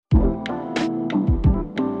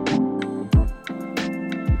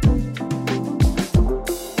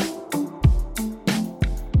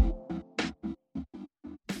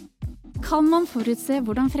Kan man forutse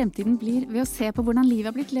hvordan fremtiden blir ved å se på hvordan livet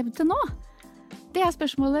har blitt levd til nå? Det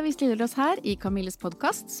spørsmålet vi stiller oss her i Camilles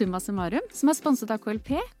podcast Summa Summarum, som sponset av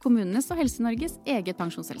KLP, kommunenes og Helse-Norges eget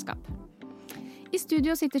pensjonsselskap. I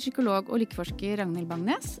studio sitter psykolog og lykkeforsker Ragnhild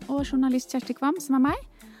Bangnes og journalist Kjersti Kvam, som meg.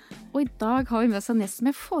 Og i dag har vi med oss en gjest som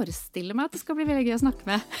jeg forestiller meg at det skal bli veldig gøy å snakke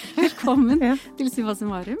med. Velkommen til Summa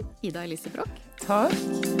Summarum, Ida Elise Broch. Takk.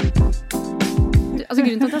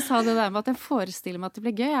 Grunnen til at jeg sa det der med at jeg forestiller meg at det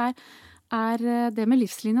blir gøy, er det med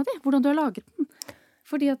livslinja di, hvordan du har laget den.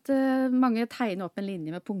 Fordi at mange tegner opp en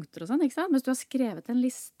linje med punkter og sånn, ikke sant? Mens du har skrevet en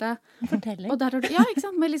liste. Fortelling. Og der har du, ja, ikke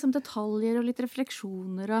sant? Med liksom detaljer og litt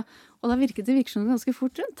refleksjoner, og det virker som ganske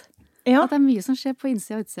fort rundt. Ja. At det er mye som skjer på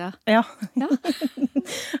innsida og utsida. Ja. Ja.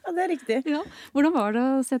 Ja, det er riktig. Ja. Hvordan var det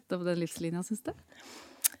å sette opp den livslinja, synes du?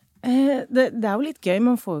 Det er jo litt gøy,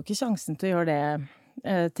 man får jo ikke sjansen til å gjøre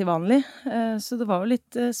det til vanlig. Så det var jo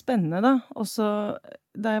litt spennende da. Og så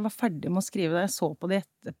da jeg var ferdig med å skrive det, jeg så på det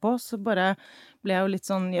etterpå, så bare ble jeg jo litt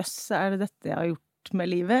sånn, jøss, er det dette jeg har gjort med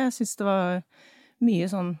livet? Jeg synes det var mye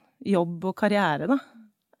sånn jobb og karriere da.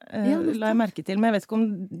 La jeg merke til, men jeg vet ikke om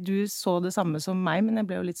du så det samme som meg, men jeg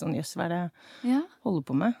ble jo litt sånn, jøss, hva er det jeg holder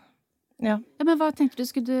på med? Ja. Ja, men hva tenkte du?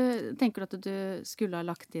 Tenker du at du skulle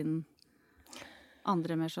ha lagt inn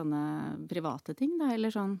andre mer sånne private ting da,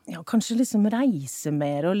 eller sånn? Ja, kanskje liksom reise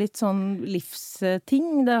mer og litt sånn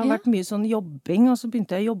livsting. Det har vært mye sånn jobbing, og så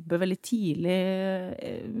begynte jeg å jobbe veldig tidlig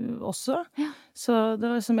også. Ja. Så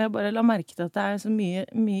det var som jeg bare la merke til at det er så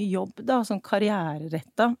mye jobb da, sånn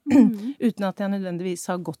karriereretta, uten at jeg nødvendigvis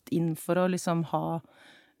har gått inn for å liksom ha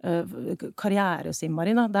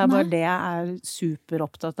karrieresimmeri da. Det er bare det jeg er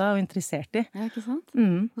superopptatt av og interessert i. Ja, ikke sant?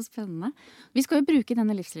 Så spennende. Vi skal jo bruke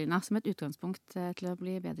denne livslinja som et utgangspunkt til å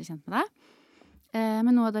bli bedre kjent med deg.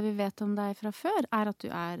 Men noe av det vi vet om deg fra før er at du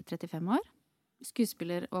er 35 år,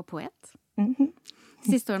 skuespiller og poet.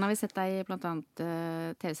 Siste årene har vi sett deg i blant annet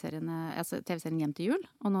TV-serien Hjem til jul,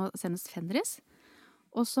 og nå senest Fenris.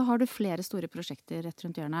 Og så har du flere store prosjekter rett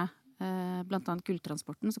rundt hjørnet. Blant annet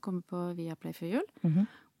Gulltransporten som kommer på Viaplay før jul.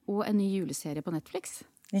 Og en ny juleserie på Netflix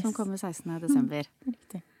som kommer 16. desember.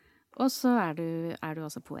 Riktig. Og så er du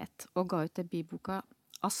også poet og ga ut debutboka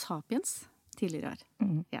Asapiens tidligere år.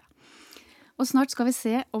 Ja. Og snart skal vi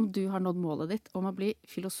se om du har nådd målet ditt om å bli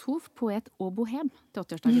filosof, poet og bohem til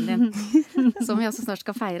 80-årsdagen din. Som vi også snart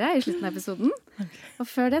skal feire i slutten av episoden. Og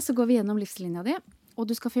før det så går vi gjennom livslinja di, og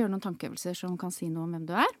du skal få gjøre noen tankeøvelser som kan si noe om hvem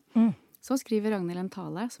du er. Så skriver Ragnhild en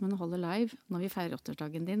tale som hun holder live når vi feirer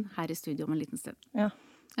 80-årsdagen din her i studio om en liten stund. Ja.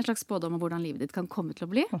 En slags spådom om hvordan livet ditt kan komme til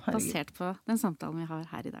å bli, basert på den samtalen vi har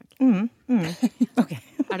her i dag. Ok.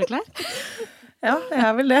 Er du klar? Ja, jeg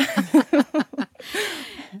er vel det.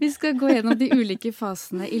 Vi skal gå gjennom de ulike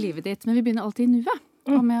fasene i livet ditt, men vi begynner alltid i nuet,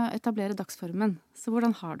 og med å etablere dagsformen. Så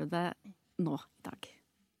hvordan har du det nå i dag?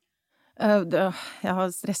 Jeg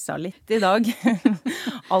har stresset litt i dag.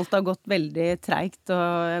 Alt har gått veldig treigt, og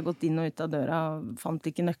jeg har gått inn og ut av døra, og fant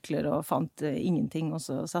ikke nøkler, og fant ingenting, og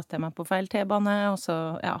så satte jeg meg på feil T-bane, og så,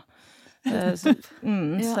 ja. Så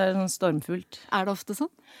er det sånn stormfullt. Er det ofte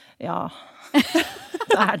sånn? Ja,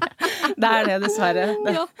 det er det. Det er det, dessverre.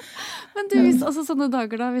 Ja. Men du, hvis, altså sånne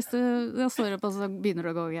dager da, hvis du står opp og så begynner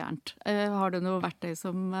det å gå gærent, har du noe verktøy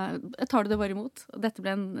som, tar du det bare imot? Dette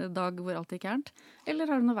ble en dag hvor alt gikk gærent?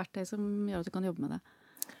 Eller har du noe verktøy som gjør at du kan jobbe med det?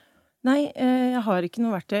 Nei, jeg har ikke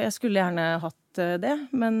noe verktøy. Jeg skulle gjerne hatt det,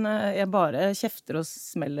 men jeg bare kjefter og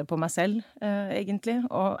smeller på meg selv, egentlig,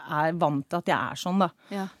 og er vant til at jeg er sånn, da.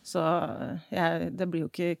 Ja. Så det blir jo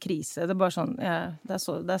ikke krise. Det er bare sånn, det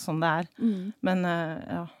er sånn det er. Men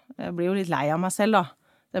ja, jeg blir jo litt lei av meg selv, da.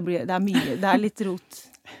 Det er mye, det er litt rot.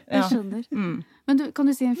 Ja. Jeg skjønner. Men kan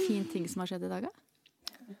du si en fin ting som har skjedd i dag, da?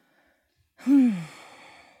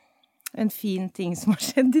 En fin ting som har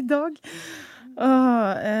skjedd i dag?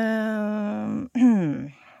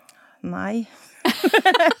 Nei.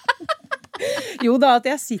 Jo da, at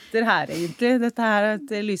jeg sitter her egentlig. Dette her er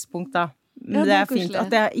et lyspunkt da. Ja, det er fint at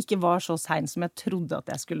jeg ikke var så sein som jeg trodde at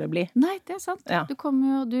jeg skulle bli. Nei, det er sant. Ja.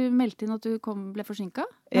 Du meldte inn at du ble forsinket,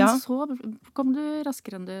 men så kom du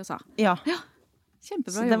raskere enn du sa. Ja.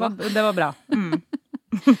 Kjempebra jobba. Det var bra.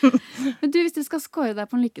 Men du, hvis du skal score deg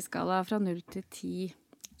på en lykkeskala fra 0 til 10,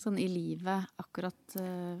 sånn i livet akkurat,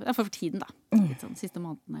 for tiden da, litt sånn siste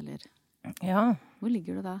måneden, eller? Ja. Hvor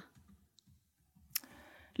ligger du da?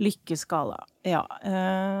 Lykkeskala, ja.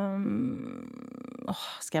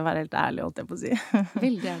 Skal jeg være helt ærlig, holdt jeg på å si?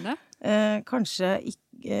 Veldig gjerne.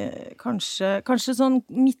 Kanskje sånn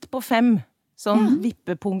midt på 5. Sånn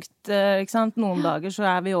vippepunkt, ikke sant? Noen dager så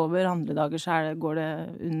er vi over, andre dager så går det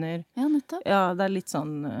under. Ja, nettopp. Ja, det er litt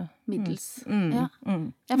sånn... middels. Ja,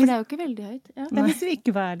 for det er jo ikke veldig høyt. Ja. Men hvis vi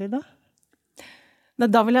ikke var det da?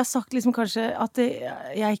 Da ville jeg sagt liksom kanskje at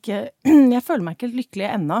jeg ikke jeg føler meg ikke helt lykkelig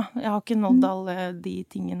ennå. Jeg har ikke nådd alle de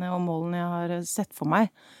tingene og målene jeg har sett for meg.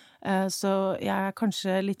 Så jeg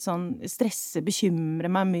kanskje litt sånn bekymrer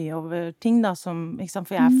meg mye over ting da, som, ikke sant,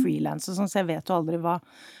 for jeg freelancer og sånn, så jeg vet jo aldri hva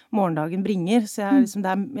morgendagen bringer. Så jeg, liksom,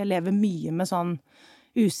 jeg lever mye med sånn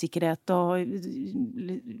usikkerhet og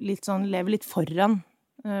litt sånn, lever litt foran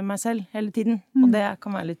meg selv hele tiden. Og det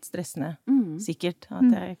kan være litt stressende, sikkert, at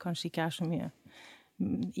jeg kanskje ikke så mye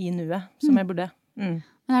i nuet som jeg burde.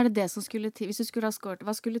 Men det som skulle til, hvis du skulle ha skåret,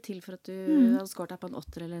 hva skulle til for at du hadde skåret deg på en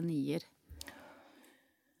 8 eller en 9?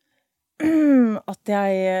 At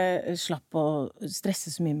jeg slapp å stresse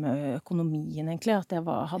så mye med økonomien, egentlig. At jeg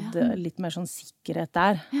hadde litt mer sånn sikkerhet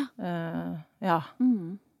der. Ja.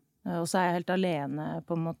 Og så jeg helt alene,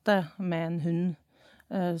 på en måte, med en hund.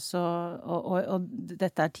 Og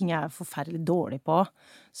dette ting jeg forferdelig dårlig på.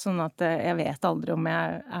 Sånn at jeg vet aldri om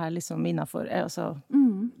jeg liksom innenfor. Altså,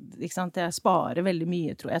 ikke sant? Jeg sparer veldig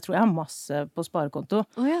mye, tror jeg. Jeg tror jeg har masse på sparekonto.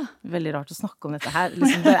 Veldig rart å snakke om dette her.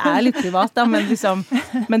 Liksom, det litt privat, da,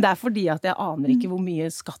 men det fordi at jeg aner ikke hvor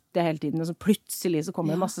mye skatt jeg hele tiden, og så plutselig så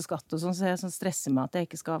kommer det masse skatt og sånn, så jeg stresser meg at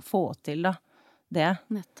jeg ikke skal få til da. Det.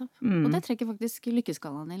 Nettopp. Og det trekker faktisk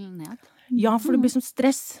lykkeskalaen din ned. Ja, for det blir som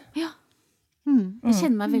stress. Ja. Jeg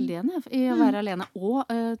kjenner meg veldig igjen i å være alene og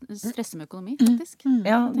stresse med økonomi, faktisk.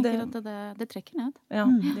 Ja, jeg tenker at det trekker ned. Ja,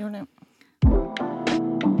 det gjør det.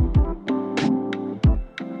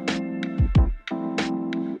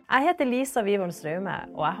 Jeg heter Lisa Wivolm Straume,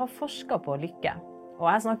 og jeg har forsket på lykke. Og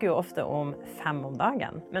jeg snakker jo ofte om 5 om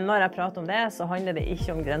dagen. Men når jeg prater om det, så handler det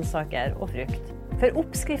ikke om grønnsaker og frukt. For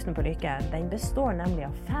oppskriften på lykke, den består nemlig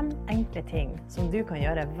av 5 enkle ting som du kan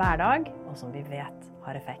gjøre hver dag, og som vi vet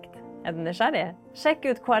har effekt. Er du nysgjerrig? Sjekk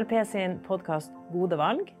ut KLP sin podcast Gode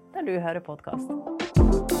valg, der du hører podcast.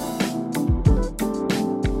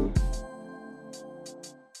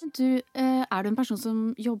 Du, du en person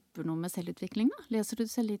som jobber noe med selvutvikling da? Leser du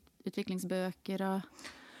selvutviklingsbøker og...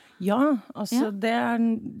 Ja, altså det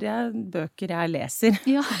bøker jeg leser.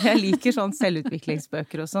 Ja. Jeg liker sånn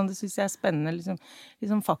selvutviklingsbøker og sånn. Det synes jeg spennende,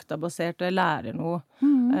 liksom faktabasert, og jeg lærer noe.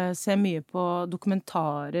 Ser mye på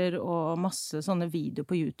dokumentarer og masse sånne videoer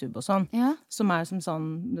på YouTube og sånn, som som sånn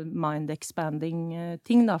mind-expanding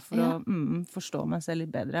ting da, for å forstå meg selv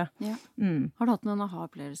litt bedre. Ja. Har du hatt noen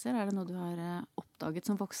aha-opplevelser? Er det noe du har oppdaget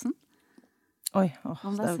som voksen? Oi,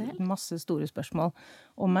 det masse store spørsmål.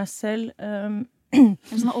 Om meg selv...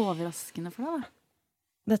 Det sånn overraskende for deg, da?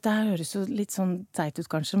 Dette her høres jo litt sånn teit ut,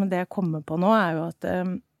 kanskje, men det jeg kommer på nå jo at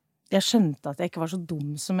jeg skjønte at jeg ikke var så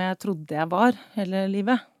dum som jeg trodde jeg var hele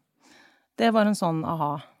livet. Det var en sånn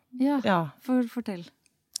aha. Ja. Fortell.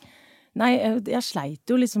 Nei, jeg sleit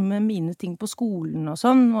jo liksom med mine ting på skolen og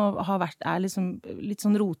sånn, og liksom litt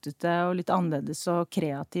sånn rotete og litt annerledes og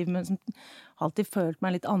kreativ, men har alltid følt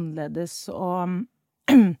meg litt annerledes, og...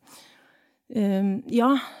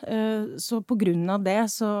 så på grunn av det,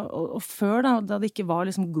 og før da det ikke var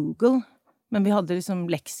liksom Google, men vi hadde liksom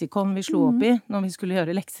leksikon vi slo opp i når vi skulle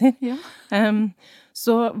gjøre lekser,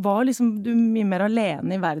 så var liksom du mye mer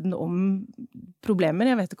alene i verden om problemer.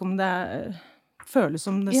 Jeg vet ikke om det føles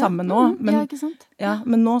som det samme nå, men, ikke sant?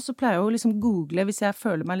 Men nå så pleier jeg å liksom google, hvis jeg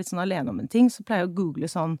føler meg litt sånn alene om en ting, så pleier jeg å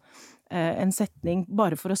google sånn en setning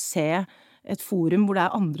bare for å se et forum hvor det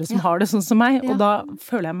andre som har det sånn som meg, og da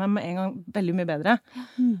føler jeg meg med en gang veldig mye bedre.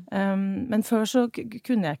 Men før så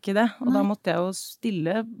kunne jeg ikke det, og da måtte jeg jo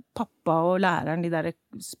stille pappa og læreren de der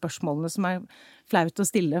spørsmålene som flaut å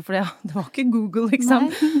stille, for det var ikke Google, ikke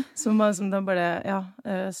sant? Som da bare,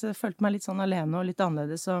 så jeg følte meg litt sånn alene og litt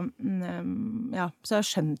annerledes, så jeg har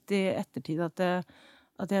skjønt i ettertid at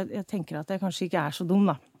jeg tenker at jeg kanskje ikke så dum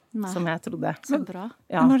da. Nei. Som jeg trodde. Så bra.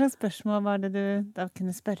 Ja. Hva slags spørsmål var det du da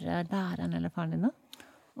kunne spørre læreren eller faren din da?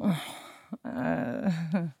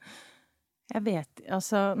 Jeg vet,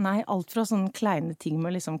 nei, alt fra sånne kleine ting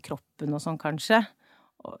med liksom kroppen og sånn kanskje.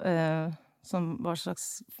 Som hva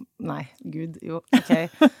slags, nei, Gud, jo,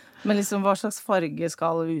 ok. Men liksom hva slags farge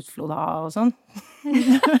skal utflod ha og sånn.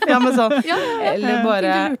 Men sånn, eller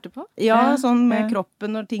bare... Ting du lurte på? Sånn med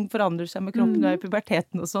kroppen, når ting forandrer seg med kroppen, i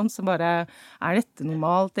puberteten og sånn, så bare, dette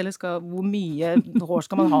normalt, eller hvor mye hår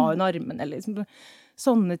skal man ha under armen, eller liksom,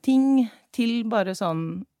 sånne ting, til bare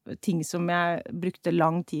sånn ting som jeg brukte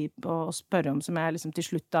lang tid på å spørre om, som jeg liksom til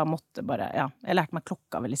slutt da måtte bare, jeg lærte meg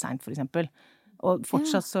klokka veldig sent, for eksempel. Og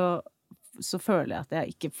fortsatt så føler jeg at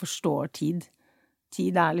jeg ikke forstår tid.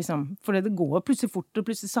 tid liksom, for det går plutselig fort og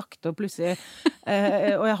plutselig sakte og plutselig,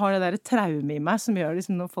 og jeg har det der traume i meg som gjør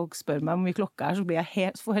liksom, når folk spør meg hvor mye klokka så blir jeg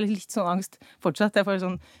får jeg litt sånn angst fortsatt. Jeg får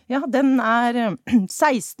sånn, ja, den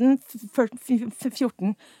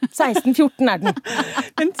 16:14. 16:14 den.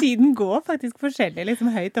 Men tiden går faktisk forskjellig, liksom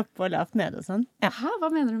høyt oppe og lavt nede og sånn. Hæ? Hva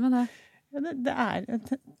mener du med det? Ja,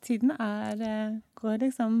 tiden går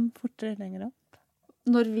liksom fortere lenger opp.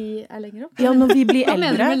 Når vi lenger opp? Ja, når vi blir Hva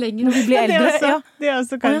mener du eldre. med lenger Når vi blir eldre, ja. Det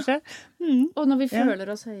også kanskje. Og når vi føler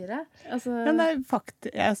oss høyere? Altså... Ja, nei,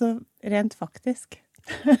 rent faktisk.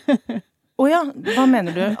 Ja, hva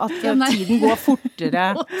mener du? At tiden går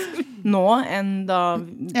fortere nå enn da på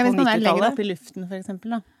 90-tallet? Hvis man lenger opp i luften, for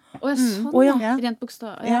eksempel, da. Sånn, ja. Rent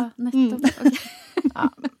bokstav. Ja, nettopp. Okay.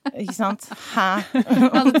 Ja, ikke sant? Hæ?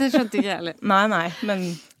 Det skjønte ikke jeg heller. Nei, men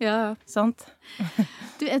sant?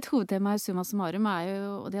 Du, et hovedtema i Summa Summarum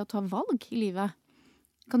jo det å ta valg i livet.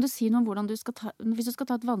 Kan du si noe om hvordan hvis du skal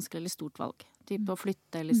ta et vanskelig eller stort valg, typ å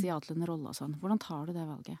flytte eller si ja til en rolle og sånn, hvordan tar du det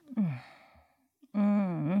valget?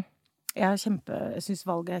 Jeg synes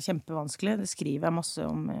valget kjempevanskelig. Det skriver jeg masse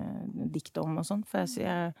om, dikt om og sånn, for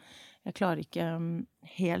jeg klarer ikke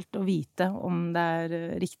helt å vite om det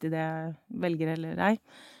riktig det jeg velger eller ei.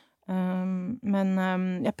 Men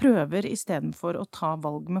jeg prøver i stedet for å ta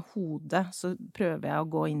valg med hodet, så prøver jeg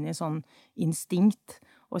å gå inn i sånn instinkt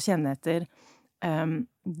og kjenne etter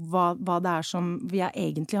hva det som jeg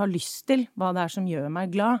egentlig har lyst til, hva det som gjør meg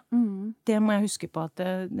glad. Det må jeg huske på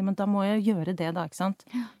men da må jeg gjøre det da, ikke sant?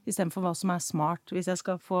 I stedet for hva som smart. Hvis jeg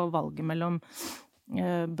skal få valget mellom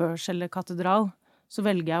børs eller katedral, så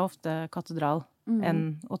velger jeg ofte katedral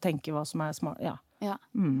enn å tenke hva som smart. Ja.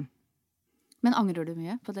 Men angrer du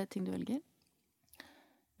mye på det ting du velger?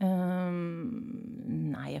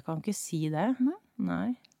 Nei, jeg kan ikke si det.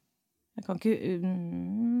 Nei. Jeg kan ikke...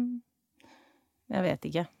 Jeg vet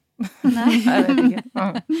ikke. Nei. Jeg vet ikke.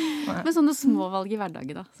 Nei. Men sånne små valg i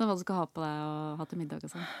hverdagen da, som hva du skal ha på deg og ha til middag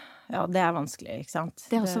og sånn. Ja, det vanskelig, ikke sant?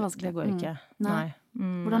 Det også vanskelig. Det går ikke. Nei.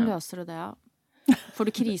 Hvordan løser du det, ja? Får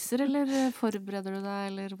du kriser, eller forbereder du deg,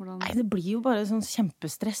 eller hvordan? Nei, det blir jo bare sånn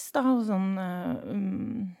kjempestress, da, og sånn...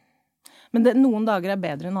 Men noen dager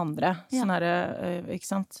bedre enn andre, sånn ikke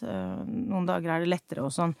sant? Noen dager det lettere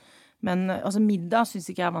og sånn. Men altså, middag synes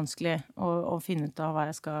ikke jeg vanskelig å finne ut av hva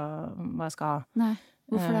jeg skal ha. Nei,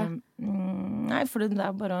 hvorfor det? Nei, for det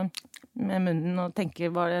bare med munnen og tenke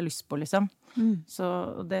hva jeg har lyst på, liksom. Så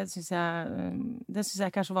det synes jeg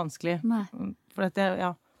ikke så vanskelig. Nei. For at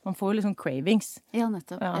man får jo liksom cravings. Ja,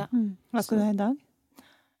 nettopp. Ja. Hva skal du ha i dag?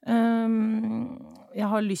 Jeg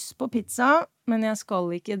har lyst på pizza, men jeg skal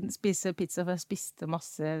ikke spise pizza, for jeg spiste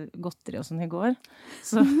masse godteri og sånn i går.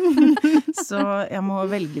 Så jeg må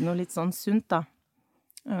velge noe litt sånn sunt, da.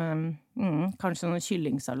 Kanskje noe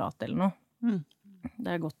kyllingsalat eller noe.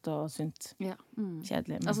 Det godt og sunt. Ja.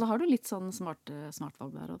 Kjedelig. Altså, da har du litt sånn smart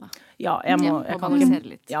valg der også, da. Ja, jeg kan balansere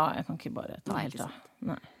litt. Ja, jeg kan ikke bare ta helt av.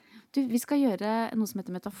 Nei. Du, vi skal gjøre noe som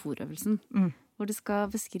heter metaforøvelsen. Hvor du skal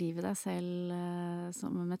beskrive deg selv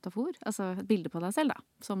som en metafor. Altså et bilde på deg selv, da.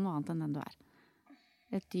 Som noe annet enn den du er.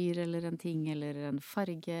 Et dyr, eller en ting, eller en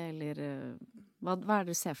farge, eller hva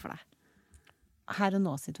det du ser for deg? Her og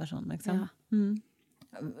nå-situasjonen, liksom. Ja.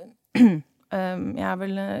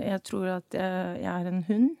 Jeg tror at jeg en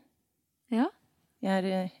hund. Ja.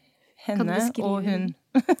 Jeg henne og hun.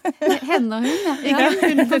 Henne og hun, ja. Ikke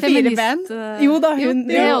hun på 4 ben. Jo da, hun.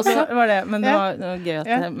 Det også. Var det, men det var gøy at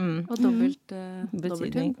det... Og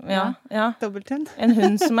dobbelthund. Ja. Dobbelthund. En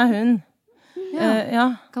hund som hund.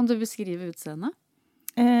 Ja. Kan du beskrive utseendet?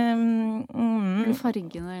 Eller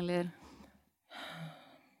fargene, eller...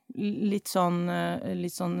 Litt sånn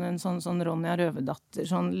en sånn Ronja Røverdatter,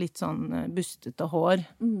 litt sånn bustete hår.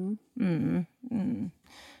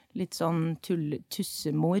 Litt sånn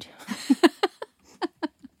tussemor.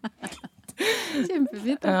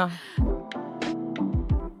 Kjempefint. Ja.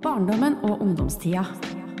 Barndommen og ungdomstida.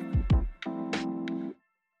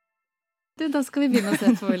 Du, da skal vi begynne å se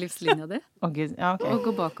på livslinja di. Okay. Og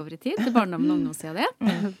gå bakover i tid til barndommen og ungdomstida di.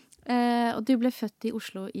 Og du ble født i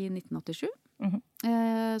Oslo i 1987.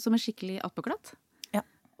 Som en skikkelig attpåklatt. Ja.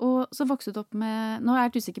 Og så vokste du opp med... Nå er jeg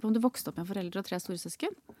litt usikker på om du vokste opp med foreldre og 3 store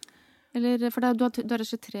søsken. Eller, for du har rett og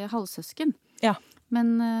slett 3 halvsøsken. Ja. Men...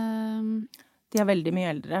 de veldig mye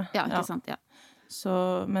eldre. Ja, ikke sant, ja. Så,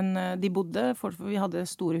 men de bodde, for vi hadde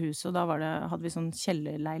store hus, og da hadde vi sånn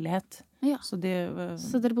kjellerleilighet. Ja. Så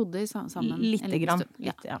dere bodde sammen? Litt grann.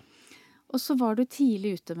 Litt, ja. Og så var du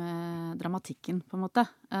tidlig ute med dramatikken, på en måte.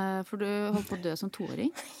 For du holdt på å dø som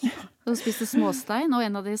 2-åring. Du spiste småstein, og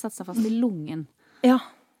en av de satte seg fast i lungen. Ja.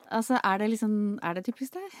 altså, er det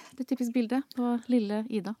typisk det? Det typisk bilde på lille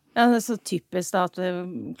Ida? Ja, det så typisk da, at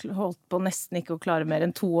vi holdt på nesten ikke å klare mer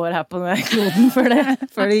enn 2 år her på denne kloden før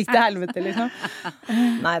det gikk til helvete, liksom.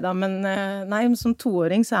 Neida, men som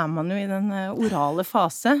 2-åring så man jo i den orale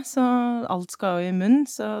fase, så alt skal jo i munnen,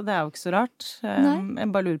 så det jo ikke så rart.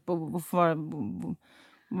 Jeg bare lurer på hvorfor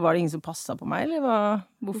var det ingen som passet på meg, eller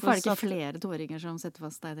hvorfor det ikke flere 2-åringer som setter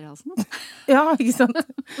fast deg i halsen? Ja, ikke sant?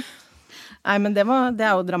 Nei, men det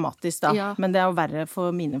jo dramatisk da, men det jo verre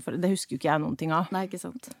for mine foreldre, det husker jo ikke jeg noen ting av. Nei, ikke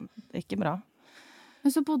sant. Det ikke bra.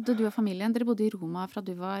 Men så bodde du og familien, dere bodde i Roma fra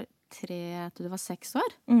du var 3 til du var 6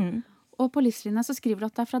 år. Og på livslinjen så skriver du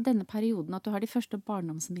at det fra denne perioden at du har de første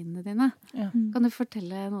barndomsminnene dine. Ja. Kan du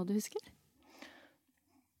fortelle noe du husker?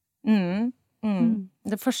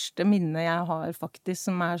 Det første minnet jeg har faktisk,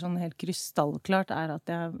 som sånn helt krystallklart, at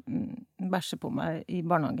jeg bæsjer på meg i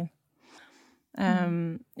barnehagen.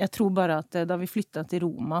 Jeg tror bare at da vi flyttet til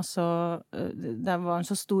Roma, så det var en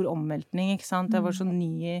så stor omveltning, ikke sant? Jeg var så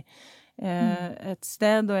ny i et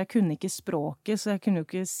sted, og jeg kunne ikke språket, så jeg kunne jo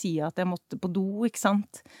ikke si at jeg måtte på do, ikke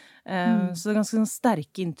sant? Så det ganske sånn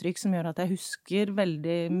sterke inntrykk som gjør at jeg husker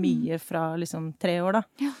veldig mye fra liksom 3 år da.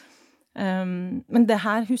 Ja. Men det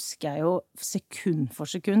her husker jeg jo sekund for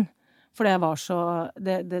sekund, for det var så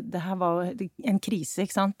det her var jo en krise,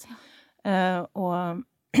 ikke sant? Og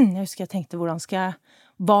jeg husker jeg tenkte,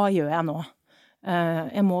 hva gjør jeg nå?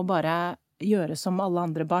 Jeg må bare gjøre som alle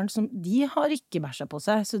andre barn, de har ikke bæsjet på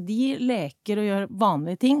seg, så de leker og gjør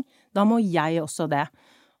vanlige ting, da må jeg også det.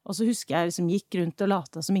 Og så husker jeg liksom gikk rundt og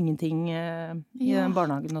lata som ingenting i den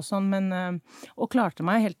barnehagen og sånn, og klarte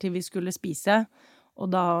meg helt til vi skulle spise, og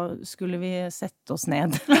da skulle vi sette oss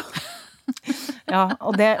ned. Ja,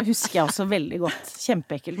 og det husker jeg også veldig godt.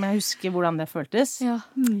 Kjempeekkelt, men jeg husker hvordan det føltes. Ja.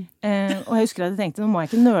 Og jeg husker at jeg tenkte, nå må jeg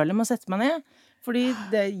ikke nøle med å sette meg ned, fordi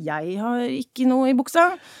jeg har ikke noe i buksa.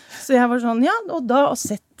 Så jeg var sånn, ja, og da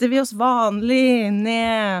setter vi oss vanlig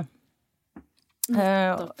ned.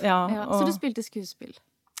 Så du spilte skuespill?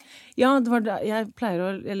 Ja, det var da, jeg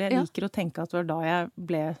liker å tenke at det var da jeg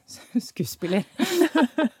ble skuespiller.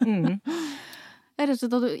 Rett og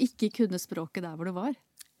slett at du ikke kunne språket der hvor du var.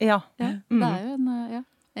 Ja. Det jo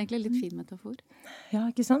egentlig en litt fin metafor. Ja,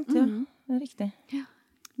 ikke sant? Ja, det riktig. Ja.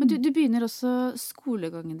 Men du begynner også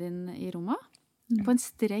skolegangen din i Roma, på en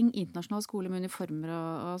streng internasjonal skole med uniformer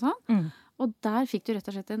og sånn. Og der fikk du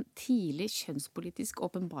rett og slett en tidlig kjønnspolitisk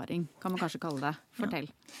åpenbaring, kan man kanskje kalle det.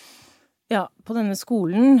 Fortell. Ja, på denne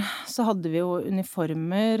skolen så hadde vi jo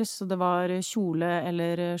uniformer, så det var kjole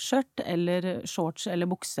eller skjørt, eller shorts eller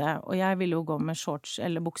bukse. Og jeg ville jo gå med shorts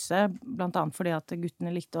eller bukse, blant annet fordi at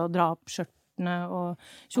guttene likte å dra opp skjørtene og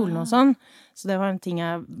kjolene og sånn. Så det var en ting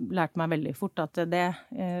jeg lærte meg veldig fort, at det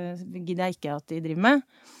gidder jeg ikke at de driver med.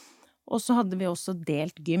 Og så hadde vi også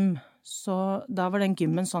delt gym, så da var den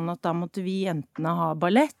gymmen sånn at da måtte vi jentene ha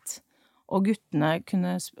ballett, og guttene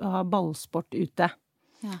kunne ha ballsport ute.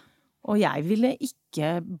 Ja. Og jeg ville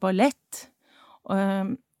ikke ballett.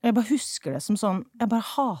 Jeg bare husker det som sånn, jeg bare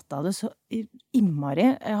hatet det så innmari.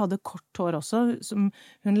 Jeg hadde kort hår også, som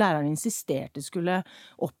læreren insisterte skulle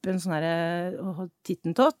opp i en sånn her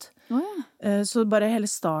tittentott. Så bare hele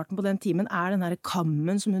starten på den timen den her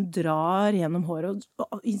kammen som hun drar gjennom håret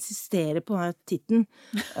og insisterer på den her titten.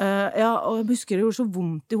 Og jeg husker det gjorde så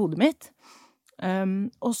vondt i hodet mitt.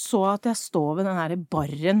 Og så at jeg står ved den her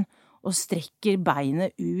barren og strekker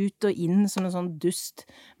beinet ut og inn som en sånn dust,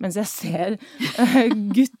 mens jeg ser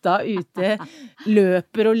gutta ute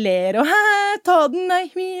løper og ler og ta den, nei,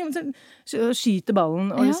 skyter ballen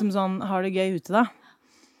og liksom sånn, har det gøy ute da.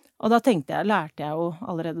 Og da lærte jeg jo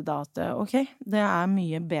allerede da at ok, det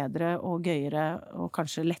mye bedre og gøyere og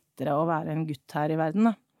kanskje lettere å være en gutt her i verden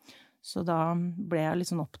da. Så da ble jeg litt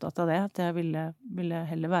sånn opptatt av det, at jeg ville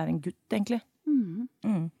heller være en gutt egentlig.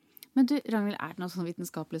 Men du, Ragnhild, det noe sånn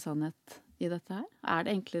vitenskapelig sannhet i dette her?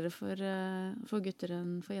 Det enklere for gutter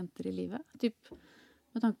enn for jenter i livet? Typ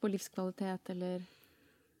med tanke på livskvalitet, eller?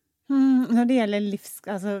 Når det gjelder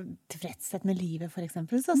tilfredshet med livet, for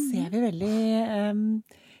eksempel, så ser vi veldig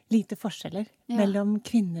lite forskjeller mellom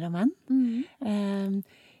kvinner og menn.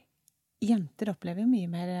 Jenter opplever jo mye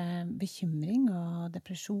mer bekymring og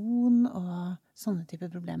depresjon og sånne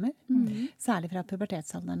typer problemer. Særlig fra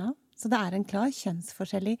pubertetsalderen av. Så det en klar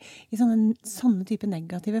kjønnsforskjell i sånne type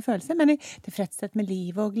negative følelser. Men i tilfredshet med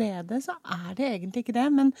livet og glede, så det egentlig ikke det.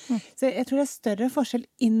 Men så jeg tror det større forskjell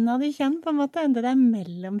innad i kjønn, på en måte, enn det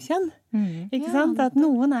mellom kjønn. Ikke sant? At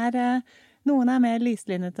noen mer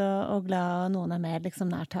lyslinnet og glad, og noen mer liksom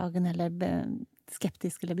nærtagen, eller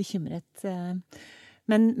skeptisk eller bekymret.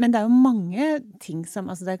 Men det jo mange ting som,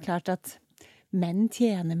 det klart at menn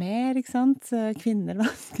tjener mer, ikke sant? Kvinner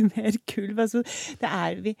vasker mer gulv. Altså, det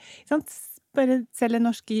vi, ikke sant? Bare selv det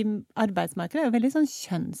norske arbeidsmarkedet jo veldig sånn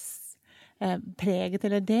kjønnspreget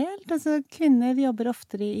eller delt. Altså, kvinner jobber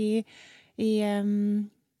oftere i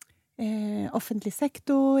offentlig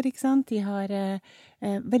sektor, ikke sant? De har,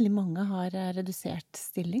 veldig mange har redusert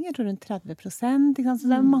stilling, jeg tror rundt 30%, ikke sant? Så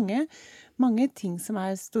det mange ting som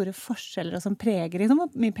store forskjeller og som preger liksom, hvor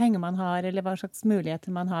mye penger man har, eller hva slags muligheter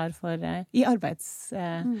man har for, i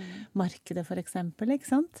arbeidsmarkedet for eksempel, ikke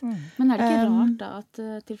sant? Men det ikke rart da at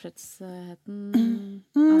tilfredsheten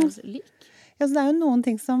lik? Ja, så det jo noen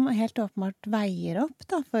ting som helt åpenbart veier opp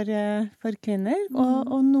da, for kvinner,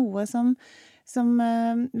 og noe som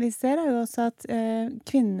vi ser jo også at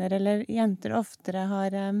kvinner eller jenter oftere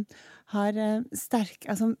har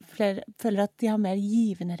altså føler at de har mer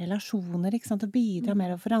givende relasjoner, ikke sant, og bidrar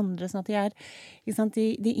mer å forandre, sånn at ikke sant,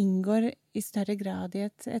 de inngår i større grad i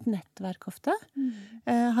et nettverk ofte,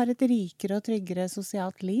 har et rikere og tryggere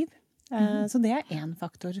sosialt liv, så det en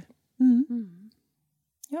faktor.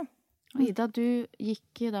 Ja. Og Ida, du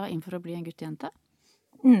gikk da inn for å bli en guttejente,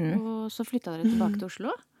 og så flyttet dere tilbake til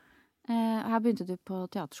Oslo. Her begynte du på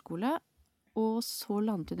teaterskole, og så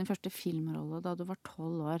landet du din første filmrolle da du var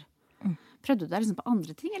 12 år. Prøvde du deg liksom på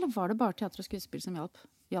andre ting, eller var det bare teater og skuespill som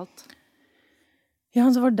gjaldt? Ja,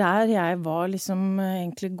 det var der jeg var liksom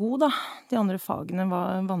egentlig god da. De andre fagene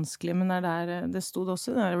var vanskelig, men det stod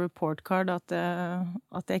også i den report card at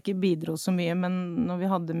jeg ikke bidro så mye, men når vi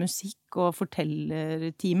hadde musikk og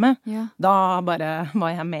fortellertime, da bare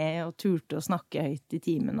var jeg med og turte å snakke høyt i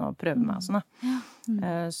timen og prøve meg og sånn da.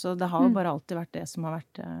 Så det har jo bare alltid vært det som har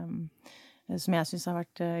vært som jeg synes har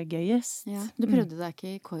vært gøyest. Ja. Du prøvde deg ikke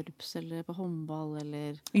i korps eller på håndball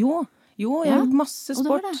eller? Jo, jeg har masse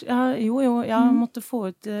sport. Jeg måtte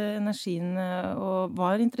få ut energien og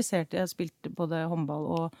var interessert i. Jeg spilte både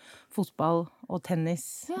håndball og fotball og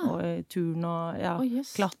tennis og turn og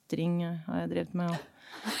klatring har jeg drevet med.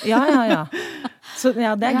 Ja. Så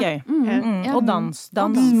ja, det gøy. Og dans,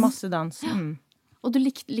 masse dans. Og du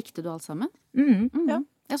likte du alt sammen? Ja,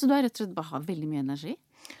 så du har rett og slett bare veldig mye energi?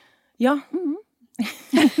 Ja.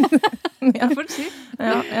 Ja.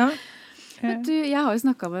 Du, jeg har jo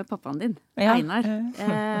snakket med pappaen din, Einar,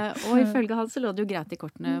 og ifølge han så lå det jo greit i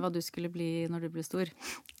kortene hva du skulle bli når du ble stor.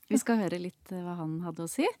 Vi skal høre litt hva han hadde å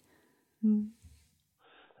si.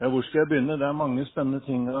 Ja, hvor skal jeg begynne? Det mange spennende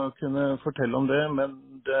ting å kunne fortelle om det, men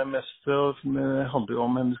det meste handler jo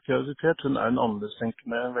om hennes kreativitet. Hun en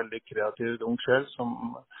annerledestenkende, veldig kreativ ung sjel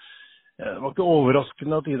som det var ikke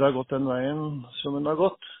overraskende at Ida har gått den veien som hun har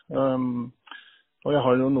gått. Og jeg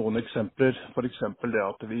har jo noen eksempler, for eksempel det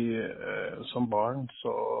at vi som barn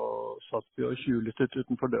så satt vi og tjuvlyttet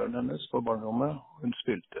utenfor døren hennes på barnerommet. Hun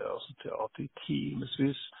spilte altså teater i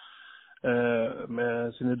timesvis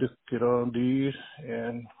med sine dukker og dyr.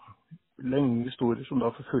 En lenge historier som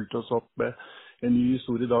da forfulgte oss opp med en ny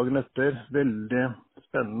historie dagen etter. Veldig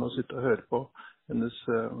spennende å sitte og høre på hennes,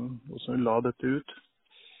 hvordan hun la dette ut.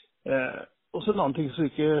 Også en annen ting som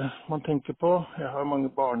ikke man tenker på, jeg har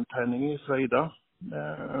mange barnetegninger fra Ida.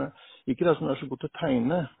 Ikke det som så god til å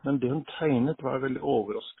tegne, men det hun tegnet var veldig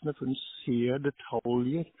overraskende, for hun ser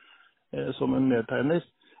detaljer som hun nedtegner.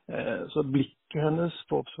 Så blikket hennes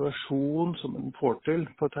på observasjon som hun får til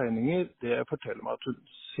på tegninger, det forteller meg at hun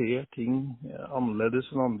ser ting annerledes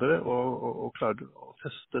enn andre, og klarer å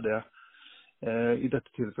feste det i dette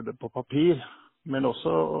tilfellet på papir. Men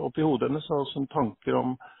også oppi hodet hennes har hun tanker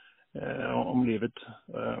om livet.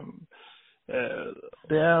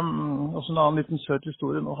 Det også en annen liten søt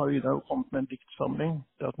historie. Nå har Ida kommet med en diktsamling.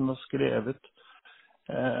 Det at hun har skrevet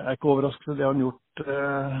ikke overraskende. Det har hun gjort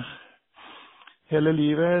hele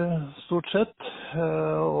livet stort sett.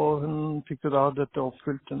 Og hun fikk jo da dette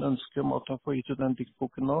oppfylt en ønske om at hun får gitt ut den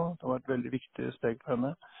diktboken nå. Det var et veldig viktig steg for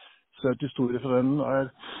henne. Søt historie for henne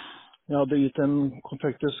jeg hadde gitt en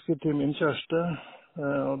konfekteske til min kjæreste.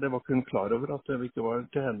 Og det var ikke hun klar over at det ikke var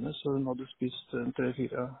til henne, så hun hadde spist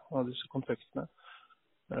 3-4 av disse konfektene.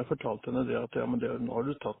 Jeg fortalte henne det at nå har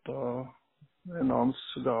du tatt av en annens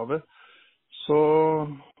gave. Så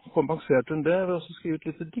kompenserte hun det ved å skrive et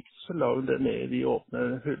lite dikt, så la hun det ned i de åpne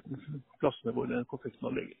plassene hvor den konfekten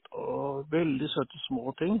har ligget. Og veldig søte små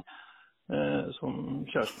ting som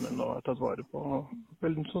kjæresten min nå har tatt vare på.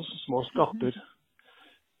 Veldig sånn små skatter.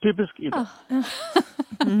 Typisk Ida.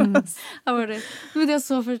 Men det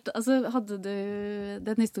så først, altså, hadde du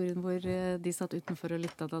den historien hvor de satt utenfor og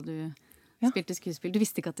lyttet da du spilte skuespill? Du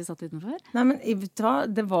visste ikke at de satt utenfor? Nei, men vet du hva?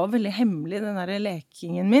 Det var veldig hemmelig, den der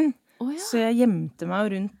lekingen min. Så jeg gjemte meg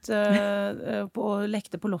rundt og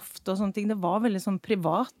lekte på loft og sånne ting. Det var veldig sånn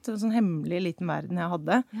privat, sånn hemmelig liten verden jeg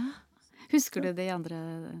hadde. Ja. Husker du de andre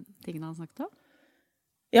tingene han snakket om?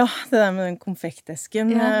 Ja, det der med den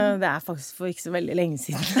konfektesken, det faktisk for ikke så veldig lenge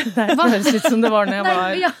siden. Det høres ut som det var når jeg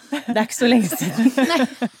var... Det ikke så lenge siden.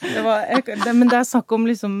 Men det snakk om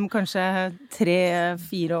liksom kanskje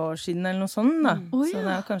 3-4 år siden eller noe sånt da. Så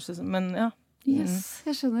det kanskje, men ja. Yes,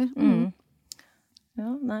 jeg skjønner.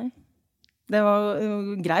 Ja, nei. Det var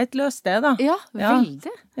jo greit løst det da. Ja,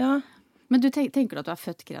 veldig. Ja. Men du tenker du at du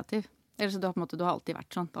født kreativ? Eller så du har på en måte, du har alltid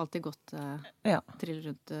vært sånn, alltid gått trill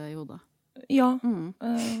rundt i hodet? Ja,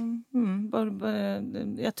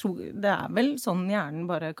 jeg tror det vel sånn hjernen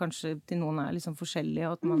bare kanskje til noen liksom forskjellig,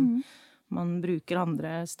 og at man bruker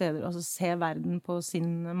andre steder, altså se verden på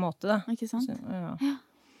sin måte da. Ikke sant? Så, ja.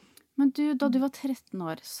 Men da du var 13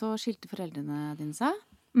 år, så skilte foreldrene dine seg,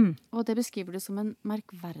 og det beskriver du som en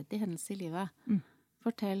merkverdig hendelse i livet.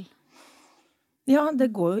 Fortell. Ja, det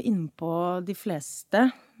går jo inn på de fleste,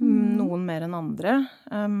 noen mer enn andre,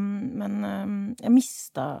 men jeg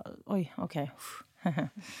mistet,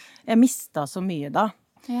 jeg mistet så mye da.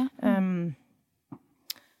 Ja.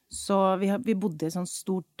 Så vi bodde i et sånt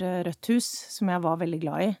stort rødt hus, som jeg var veldig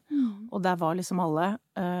glad i, og der var liksom alle,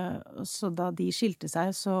 så da de skilte seg,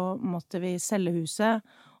 så måtte vi selge huset,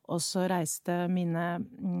 og så reiste mine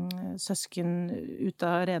søsken ut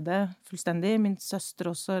av redet fullstendig. Min søster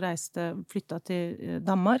også flyttet til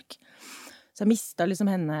Danmark. Så jeg mistet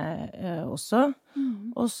liksom henne også.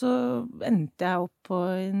 Og så endte jeg opp på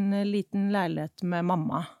en liten leilighet med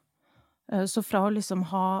mamma. Så fra å liksom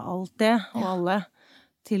ha alt det, og alle,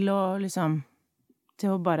 til å liksom...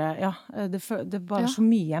 til å bare, det var så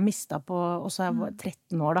mye jeg mistet på, og så jeg var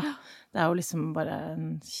 13 år da. Det jo liksom bare en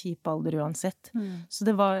kjip alder uansett. Så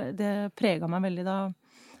det preget meg veldig da.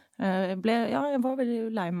 Jeg var veldig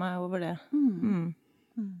lei meg over det.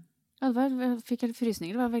 Ja, jeg fikk helt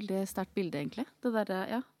frysninger. Det var et veldig sterkt bilde egentlig. Det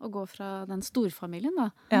der, å gå fra den storfamilien da,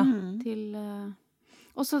 til...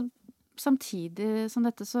 Og så samtidig som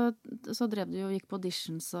dette, så drev du jo, gikk på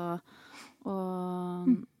auditions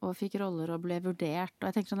og fikk roller og ble vurdert, og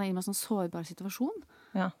jeg tenker sånn, det gir meg en sånn sårbar situasjon.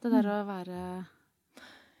 Det der å være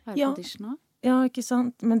på audition også. Ja, ikke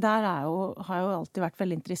sant? Men der har jeg jo alltid vært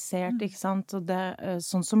veldig interessert, ikke sant? Og det,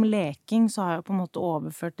 sånn som leking, så har jeg på en måte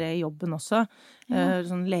overført det i jobben også.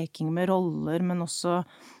 Sånn leking med roller, men også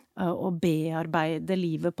å bearbeide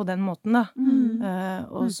livet på den måten da.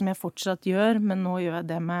 Og som jeg fortsatt gjør, men nå gjør jeg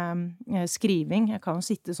det med skriving. Jeg kan jo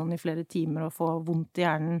sitte sånn i flere timer og få vondt i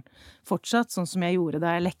hjernen fortsatt, sånn som jeg gjorde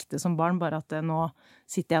da jeg lekte som barn, bare at nå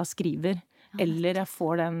sitter jeg og skriver. Eller jeg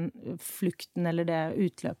får den flukten eller det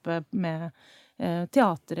utløpet med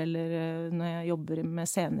teater, eller når jeg jobber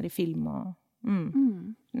med scener i film.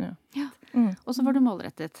 Og så var du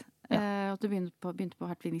målrettet. At du begynte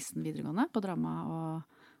på Hertvinisten videregående, på drama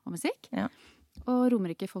og musikk. Og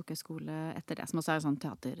Romerike folkehøyskole etter det, som også en sånn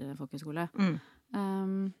teaterfolkehøyskole.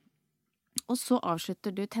 Og så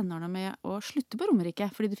avslutter du tenårene med å slutte på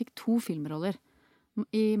Romerike, fordi du fikk 2 filmroller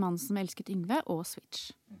i Mannen som elsket Yngve og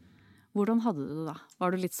Switch. Hvordan hadde du det da? Var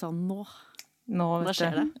du litt sånn, nå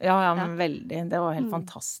skjer det? Ja, men veldig. Det var helt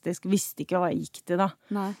fantastisk. Visste ikke hva jeg gikk til da.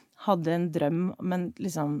 Nei. Hadde en drøm, men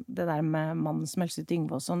liksom det der med Mannen som elsket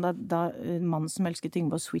Yngve og sånn, da Mannen som elsket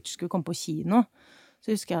Yngve og Switch skulle komme på kino, så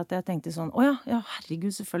husker jeg at jeg tenkte sånn, herregud,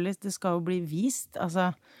 selvfølgelig, det skal jo bli vist. Altså,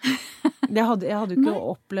 jeg hadde jo ikke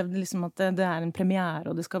opplevd liksom at det en premiere,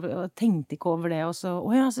 og jeg tenkte ikke over det, og så,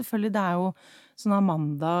 selvfølgelig, det jo sånne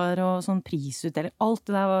Amandaer og sånn prisutdeling. Alt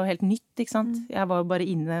det der var helt nytt, ikke sant? Jeg var jo bare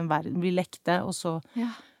inne i den verden, vi lekte, og så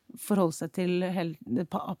forholde seg til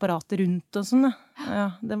apparatet rundt og sånn. Ja,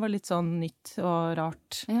 det var litt sånn nytt og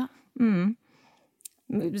rart. Ja.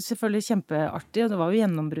 Selvfølgelig kjempeartig, og det var jo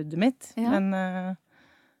gjennombruddet mitt, men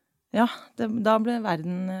da ble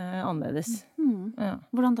verden annerledes.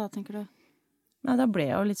 Hvordan da, tenker du? Nei, da ble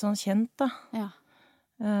jeg jo litt sånn kjent da.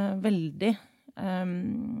 Veldig.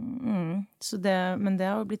 Men det har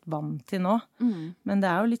jeg jo blitt vant til nå. Men det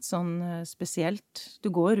jo litt sånn spesielt. Du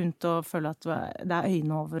går rundt og føler at det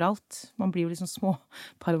øyne overalt. Man blir jo liksom små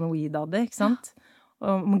paranoid av det, ikke sant?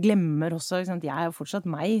 Og man glemmer også, ikke sant? Jeg jo fortsatt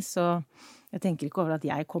meg, så jeg tenker ikke over at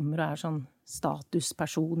jeg kommer og sånn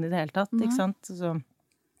statusperson i det hele tatt, ikke sant? Så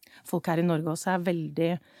folk her i Norge også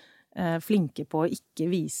veldig flinke på å ikke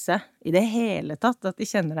vise i det hele tatt at de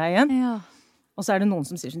kjenner deg igjen. Og så det noen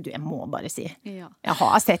som sier sånn, jeg må bare si, jeg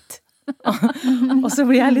har sett. Og så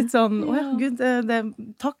blir jeg litt sånn, Gud,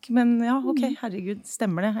 takk, men ok, herregud,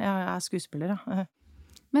 stemmer det, jeg skuespiller,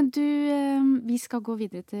 Men du, vi skal gå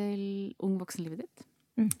videre til ung voksenlivet ditt.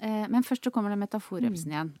 Men først så kommer det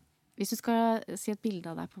metaforøvelsen igjen. Hvis du skal si et bilde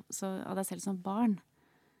av deg selv som barn,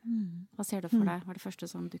 hva ser du for deg? Hva det første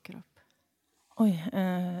som dukker opp? Oi,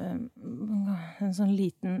 en sånn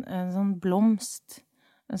liten, en sånn blomst,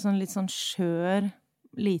 en sånn litt sånn skjør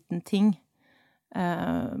liten ting,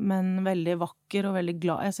 men veldig vakker og veldig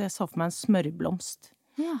glad. Altså, jeg så for meg en smørblomst.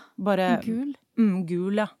 Ja, Bare gul.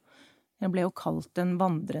 Gul, ja. Jeg ble jo kalt en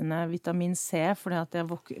vandrende vitamin C, fordi at jeg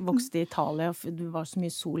vokste i Italia, og det var så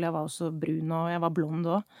mye sol, jeg var også brun, og jeg var blond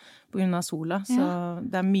også, på grunn av sola. Så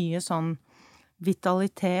det mye sånn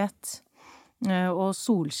vitalitet, og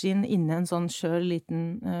solskinn inne en sånn skjør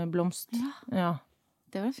liten blomst. Ja.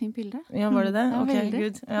 Det var et fint bilde. Ja, var det det? Ja, Ok, veldig.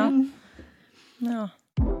 good. Ja. Ja.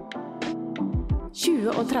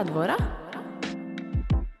 20- og 30-åra.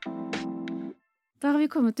 Da har vi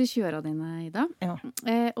kommet til 20-åra dine, Ida. Ja.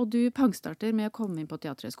 Og du pangstarter med å komme inn på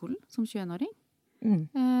Teaterhøgskolen som 21-åring.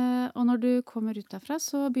 Og når du kommer ut derfra,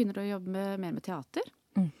 så begynner du å jobbe mer med teater.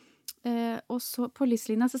 Og så på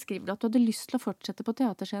livslinja så skriver du at du hadde lyst til å fortsette på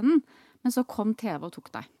teaterscenen, men så kom TV og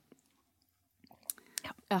tok deg.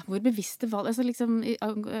 Ja, hvor bevisste valg, altså liksom,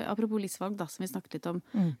 apropos livsvalg da, som vi snakket litt om,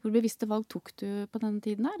 hvor bevisste valg tok du på denne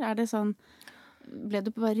tiden her? Det sånn, ble du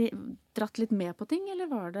bare dratt litt med på ting, eller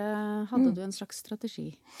hadde du en slags strategi?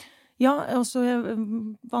 Ja, også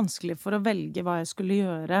vanskelig for å velge hva jeg skulle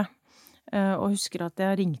gjøre. Og husker at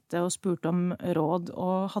jeg ringte og spurte om råd,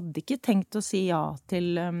 og hadde ikke tenkt å si ja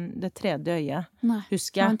til Det tredje øyet. Nei,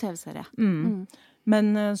 husker jeg. Det var en TV-serie.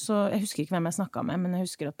 Men så, jeg husker ikke hvem jeg snakket med, men jeg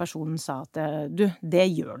husker at personen sa at du, det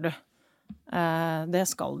gjør du. Det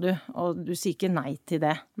skal du, og du sier ikke nei til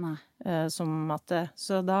det. Nei. Som at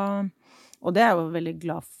så da, og det er jeg jo veldig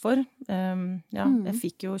glad for. Jeg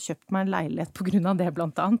fikk jo kjøpt meg en leilighet på grunn av det,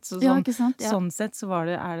 blant annet. Så Ja, ikke sant? Ja. sånn sett så var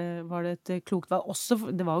det et klokt valg. Også,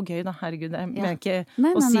 det var jo gøy da, herregud. Jeg mener ikke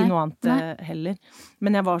Nei, å si nei. noe annet heller.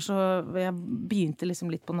 Men jeg begynte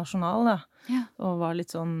liksom litt på nasjonal da. Ja. Og var litt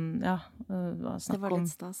sånn, Det var litt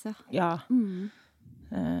stas, ja. Ja.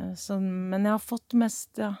 Men jeg har fått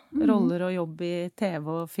mest roller og jobb i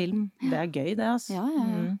TV og film. Det er gøy, det, altså.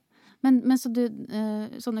 Ja. Men så du,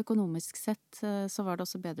 sånn økonomisk sett, så var det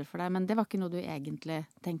også bedre for deg. Men det var ikke noe du egentlig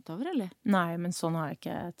tenkte over, eller? Nei, men sånn har jeg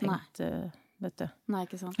ikke tenkt, vet du. Nei,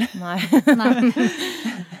 ikke sant? Nei. Nei.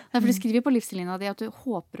 For du skriver på livslinja di at du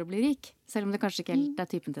håper å bli rik, selv om det kanskje ikke helt er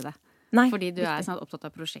typen til det. Nei. Fordi du er sånn opptatt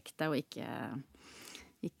av prosjektet og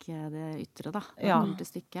ikke det ytre, da. Ja. Det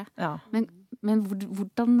stykket. Ja. Men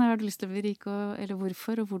hvordan har du lyst til å bli rik, eller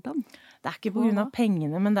hvorfor, og hvordan? Det er ikke på grunn av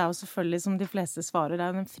pengene, men det er jo selvfølgelig, som de fleste svarer, det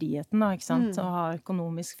er jo den friheten da, ikke sant? Å ha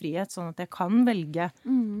økonomisk frihet, sånn at jeg kan velge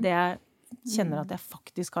det jeg kjenner at jeg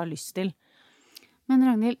faktisk har lyst til. Men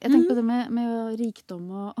Ragnhild, jeg tenker på det med rikdom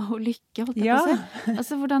og lykke, holdt jeg på å si.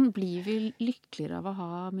 Altså, hvordan blir vi lykkeligere av å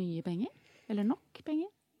ha mye penger? Eller nok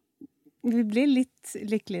penger? Vi blir litt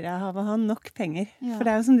lykkeligere av å ha nok penger. Ja. For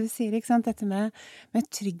det er jo som du sier, ikke sant? Dette med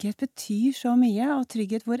trygghet betyr så mye, og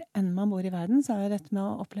trygghet hvor enn man bor i verden, så er jo dette med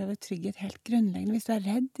å oppleve trygghet helt grunnleggende. Hvis du er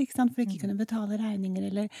redd, ikke sant, for ikke kunne betale regninger,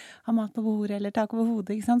 eller ha mat på bordet, eller tak over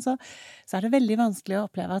hodet, ikke sant, så er det veldig vanskelig å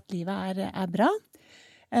oppleve at livet er bra.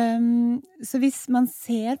 Så hvis man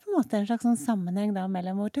ser på en måte en slags sånn sammenheng da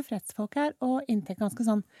mellom hvor tilfreds folk er, og inntekt, ganske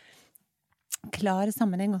sånn klar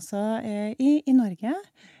sammenheng også i Norge,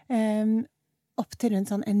 opp til rundt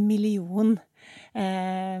sånn 1 million,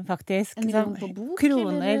 faktisk. 1 million på bok,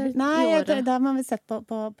 kroner. eller i Nei, året? da har man vel sett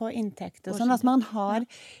på inntekt og sånn. Altså man har,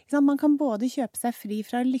 ikke sant, man kan både kjøpe seg fri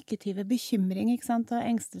fra lykketyve bekymring, ikke sant, og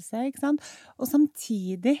engstelse, ikke sant, og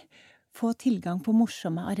samtidig få tilgang på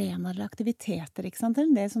morsomme arenaer eller aktiviteter, ikke sant,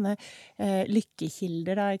 eller en del sånne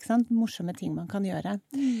lykkekilder da, ikke sant, morsomme ting man kan gjøre.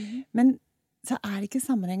 Men så er ikke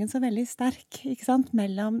sammenhengen så veldig sterk, ikke sant,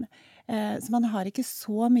 mellom, så man har ikke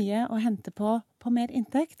så mye å hente på mer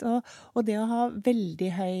inntekt, og det å ha veldig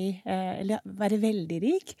høy, eller være veldig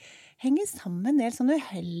rik, henger sammen med en del sånne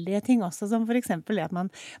uheldige ting også, som for eksempel det at man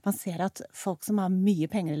ser at folk som har mye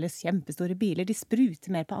penger eller kjempestore biler, de spruter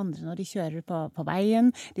mer på andre når de kjører på veien,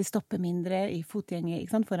 de stopper mindre i fotgjenger,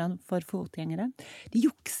 ikke sant, for fotgjengere, de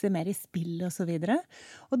jukser mer i spill og så videre,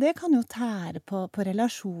 og det kan jo tære på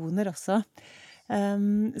relasjoner også.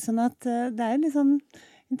 Sånn at det er litt sånn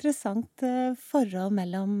interessant forhold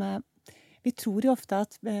mellom vi tror jo ofte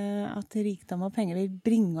at rikdom og penger vil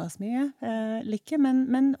bringe oss mye lykke,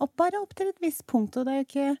 men bare opp til et visst punkt, og det er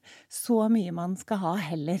ikke så mye man skal ha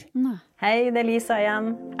heller. Nei. Hei, det er Lisa igjen.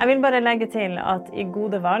 Jeg vil bare legge til at i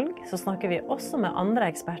Gode valg så snakker vi også med andre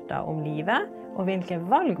eksperter om livet og hvilke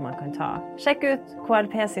valg man kan ta. Sjekk ut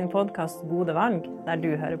KLP sin podcast Gode valg, der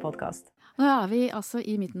du hører podcast. Nå er vi altså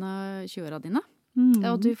i midten av 20-åra dine,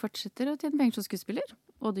 og du fortsetter å tjene penger som skuespiller,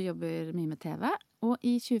 og du jobber mye med TV, og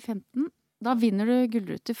i 2015 da vinner du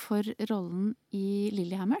gullrute for rollen i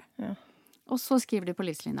Lilyhammer. Ja. Og så skriver du på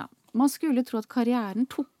livslinja. Man skulle tro at karrieren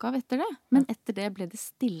tok av etter det, men etter det ble det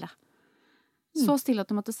stille. Så stille at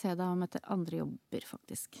du måtte se deg om etter andre jobber,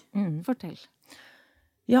 faktisk. Fortell.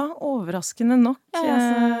 Ja, overraskende nok.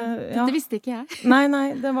 Dette visste ikke jeg.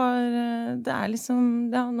 Nei, det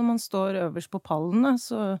liksom, ja, når man står øverst på pallen, da,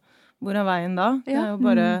 så hvor er veien da? Det jo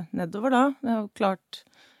bare nedover da. Det jo klart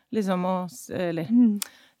liksom eller,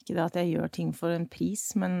 ikke det at jeg gjør ting for en pris,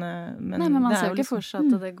 men Nei, men man ser jo ikke for seg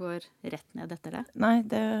at det går rett ned etter det. Nei,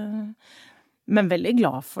 men veldig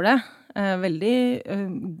glad for det. Veldig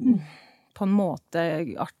på en måte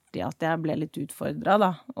artig at jeg ble litt utfordret da,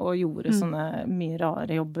 og gjorde sånne mye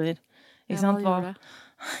rare jobber. Ikke sant? Hva gjorde du?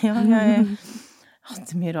 Ja, jeg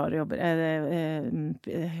hadde mye rare jobber.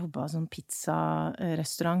 Jeg jobbet sånn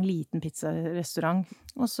pizzarestaurant, liten pizzarestaurant.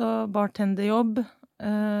 Og så bartenderjobb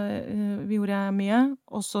gjorde jeg mye.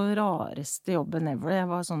 Og så rareste jobben ever.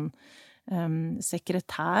 Jeg var sånn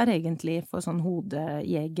sekretær egentlig for sånn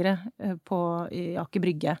hodejegere i Aker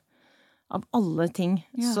Brygge. Av alle ting.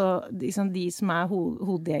 Ja. Så liksom, de som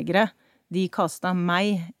hodejegere, de kastet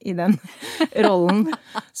meg i den rollen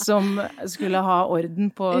som skulle ha orden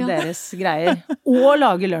på deres greier. Og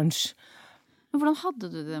lage lunsj. Men hvordan hadde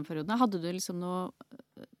du det i den perioden? Hadde du liksom noe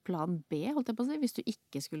plan B, holdt jeg på å si, hvis du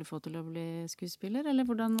ikke skulle få til å bli skuespiller? Eller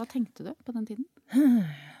hva tenkte du på den tiden?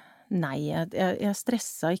 Nei, jeg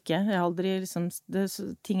stresset ikke. Jeg aldri liksom,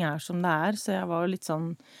 ting som det så jeg var litt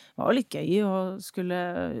sånn, det var litt gøy å skulle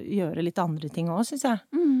gjøre litt andre ting også, synes jeg.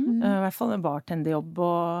 I hvert fall en bartenderjobb,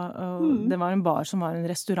 og det var en bar som var en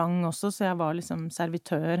restaurant også, så jeg var liksom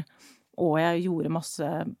servitør, og jeg gjorde masse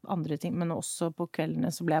andre ting, men også på kveldene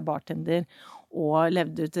så ble jeg bartender, og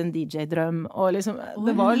levde ut en DJ-drøm, og liksom,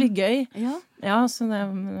 det var litt gøy. Ja, så det,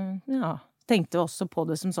 tenkte også på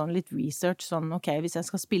det som sånn litt research, sånn, ok, hvis jeg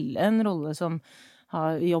skal spille en rolle som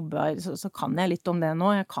har jobbet, så kan jeg litt om det nå,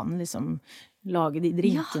 jeg kan liksom lage de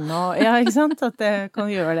drinkene, og, ikke sant, at jeg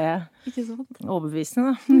kan gjøre det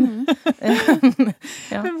overbevisende da.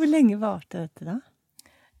 Men hvor lenge varte dette da?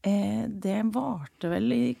 Det varte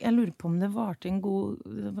vel, jeg lurer på om det varte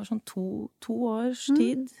det var sånn to års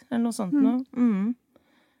tid, eller noe sånt nå.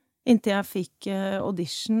 Inntil jeg fikk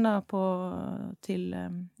audition da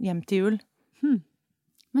hjem til jul.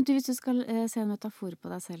 Men du, hvis du skal se en metafor på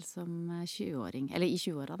deg selv som 20-åring, eller i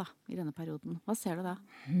 20-åra da, i denne perioden, hva ser du da?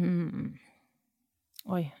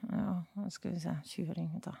 Oi, ja, skal vi se, 20-åring,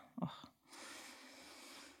 vet du.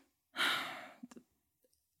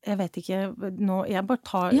 Jeg vet ikke, nå, jeg bare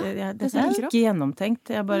tar, dette ikke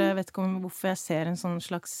gjennomtenkt, jeg bare vet ikke hvorfor jeg ser en sånn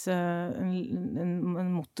slags,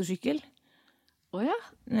 en motorsykkel. Ja?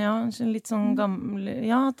 Ja, litt sånn gammel,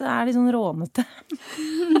 ja, det litt sånn rånete.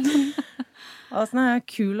 Altså, den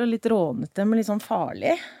kul og litt rånete, men litt sånn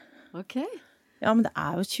farlig. Ok. Ja, men det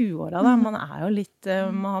jo 20-åra da, man jo litt,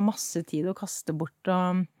 man har masse tid å kaste bort,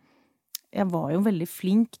 og jeg var jo veldig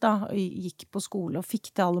flink da, og gikk på skole og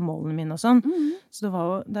fikk til alle målene mine og sånn. Så det var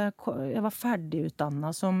jo, jeg var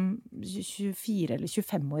ferdigutdannet som 24 eller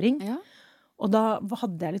 25-åring. Ja. Og da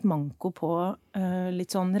hadde jeg litt manko på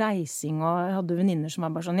litt sånn reising, og jeg hadde venninner som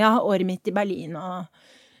var bare sånn, ja, året mitt i Berlin, og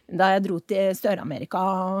da jeg dro til Stør-Amerika,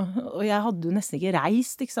 og jeg hadde jo nesten ikke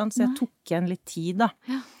reist, ikke sant? Så jeg tok igjen litt tid da.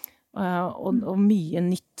 Ja. Og mye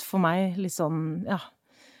nytt for meg, litt sånn, ja,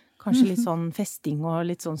 kanskje litt sånn festing og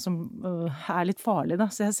litt sånn som litt farlig da.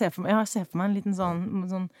 Så jeg ser for meg en liten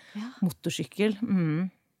sånn motorsykkel.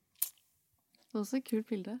 Det også et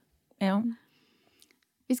kult bilde. Ja.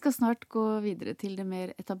 Vi skal snart gå videre til det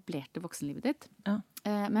mer etablerte voksenlivet ditt. Ja.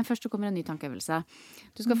 Men først kommer en ny tankeøvelse.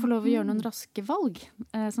 Du skal få lov å gjøre noen raske valg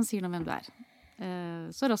som sier noe om hvem du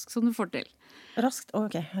så raskt som du får til. Raskt?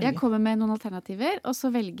 Ok. Herregud. Jeg kommer med noen alternativer, og så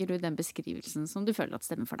velger du den beskrivelsen som du føler at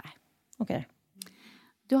stemmer for deg. Ok.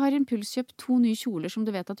 Du har impulskjøpt 2 nye kjoler som du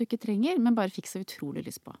vet at du ikke trenger, men bare fikk så utrolig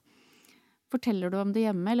lyst på. Forteller du om det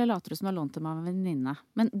hjemme, eller later du som du har lånt dem av en venninne?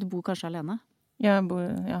 Men du bor kanskje alene? Ja.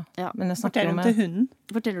 Men jeg Forteller du til hunden?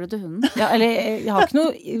 Forteller du til hunden? Ja, eller jeg har ikke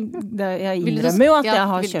noe, jeg innrømmer jo at jeg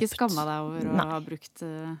har kjøpt. Vil ikke skamme deg over å ha brukt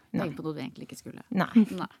penger på noe du egentlig ikke skulle?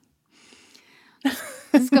 Nei.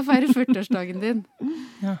 Du skal feire 40-årsdagen din.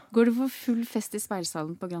 Ja. Går du for full fest i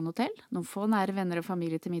speilsalen på Grand Hotel? Noen få nære venner og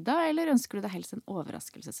familie til middag, eller ønsker du deg helst en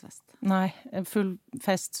overraskelsesfest? Nei, full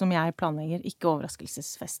fest som jeg planlegger, ikke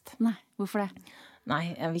overraskelsesfest. Nei, hvorfor det? Nei,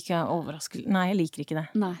 jeg vil ikke Nei, jeg liker ikke det.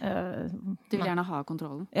 Nei, du vil gjerne ha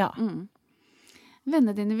kontrollen. Ja.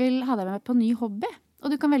 Vennene dine vil ha deg med på ny hobby, og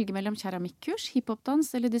du kan velge mellom keramikkurs, hiphopdans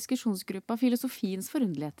eller diskusjonsgruppa Filosofiens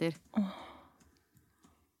forunderligheter.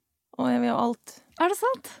 Jeg vil ha alt. Det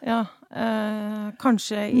sant? Ja,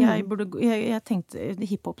 kanskje jeg tenkte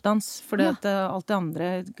hiphopdans, for alt det andre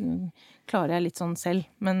klarer jeg litt sånn selv,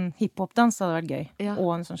 men hiphopdans hadde vært gøy,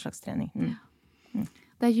 og en sånn slags trening.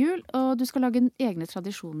 Det jul, og du skal lage egne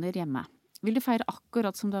tradisjoner hjemme. Vil du feire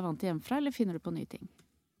akkurat som du vant til hjemmefra, eller finner du på nye ting?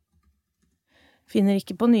 Finner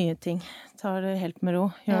ikke på nye ting. Tar det helt med ro.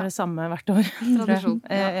 Gjør det samme hvert år. Tradisjon.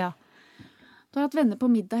 Ja. Du har hatt venner på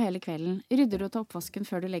middag hele kvelden. Rydder du til oppvasken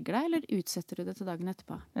før du legger deg, eller utsetter du det til dagen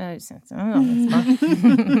etterpå? Jeg utsetter det.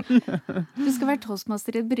 Du skal være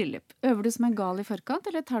toastmaster i et bryllup. Øver du som en gal i forkant,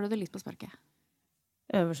 eller tar du det litt på sparket?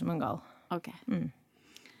 Øver som en gal. Ok.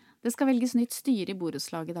 Det skal velges nytt styre i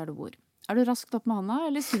borettslaget der du bor. Er du raskt opp med hånda,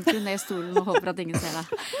 eller synker du ned i stolen og håper at ingen ser deg?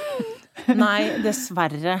 Nei,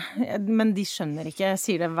 dessverre. Men de skjønner ikke. Jeg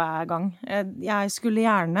sier det hver gang. Jeg skulle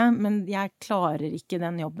gjerne, men jeg klarer ikke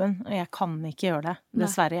den jobben. Og jeg kan ikke gjøre det.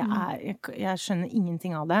 Dessverre. Jeg skjønner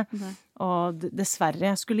ingenting av det. Og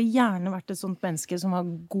dessverre. Jeg skulle gjerne vært et sånt menneske som var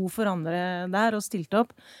god for andre der og stilte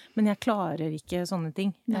opp. Men jeg klarer ikke sånne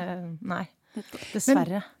ting. Nei.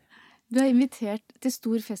 Dessverre. Du er invitert til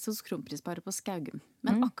stor fest hos kronprinsparet på Skaugum.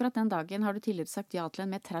 Men akkurat den dagen har du tidligere sagt ja til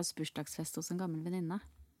en mer traus bursdagsfest hos en gammel venninne.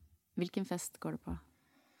 Hvilken fest går det på?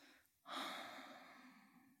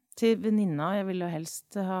 Til venninna. Jeg ville jo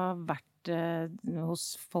helst ha vært hos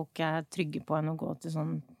folk jeg er trygge på enn å gå til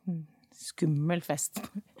sånn skummel fest.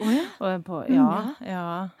 Ja.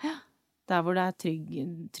 Der hvor det er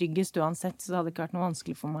tryggest uansett, så det hadde ikke vært noe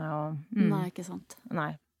vanskelig for meg å... Nei, ikke sant.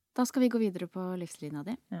 Nei. Da skal vi gå videre på livslinja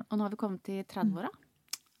di. Ja. Og nå har vi kommet til 30-åra,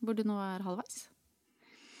 hvor du nå er halvveis.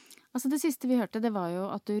 Altså det siste vi hørte, det var jo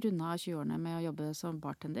at du rundet av 20-årene med å jobbe som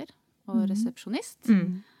bartender og resepsjonist.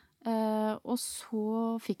 Og så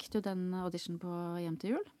fikk du den audition på Hjem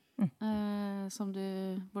til jul,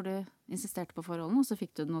 hvor du insisterte på forholdene, og så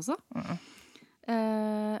fikk du den også.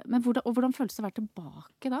 Men hvordan føltes det å være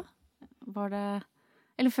tilbake da?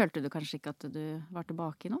 Eller følte du kanskje ikke at du var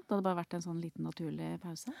tilbake nå? Det hadde bare vært en sånn liten naturlig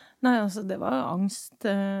pause? Nei, altså det var angst.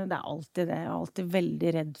 Det er alltid det. Jeg er alltid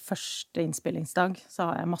veldig redd første innspillingsdag. Så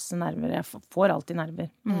har jeg masse nerver. Jeg får alltid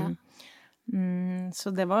nerver.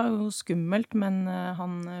 Så det var jo skummelt, men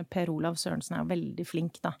han Per Olav Sørensen er jo veldig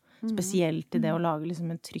flink da. Spesielt i det å lage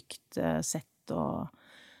liksom en trygt sett og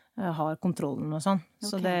har kontrollen og sånn.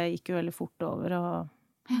 Så det gikk jo veldig fort over og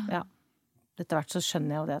ja. Etter hvert så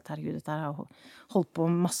skjønner jeg jo det at herregud, dette har jeg holdt på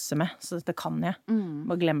masse med, så dette kan jeg.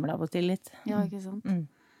 Bare glemmer det av og til litt. Ja, ikke sant.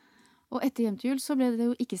 Og etter Hjem til jul så ble det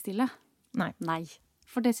jo ikke stille. Nei.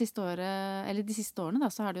 For det siste året, eller de siste årene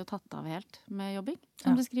da, så har det jo tatt av helt med jobbing,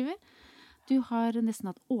 som du skriver. Du har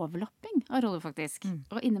nesten hatt overlapping av roller, faktisk.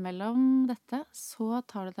 Og innimellom dette så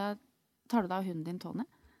tar du deg av hunden din, Tony,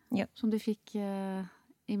 som du fikk en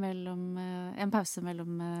pause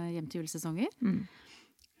mellom Hjem til julesesonger.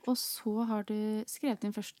 Og så har du skrevet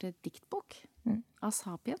din første diktbok av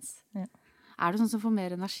Sapiens. Er det sånn som får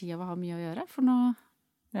mer energi av å ha mye å gjøre? For nå...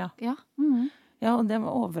 Ja, og det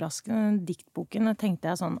var overraskende. Den diktboken, da tenkte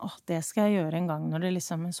jeg sånn, det skal jeg gjøre en gang når det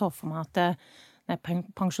liksom så for meg at når jeg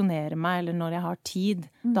pensjonerer meg, eller når jeg har tid,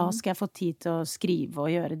 da skal jeg få tid til å skrive og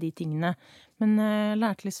gjøre de tingene. Men jeg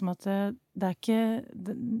lærte liksom at det er ikke...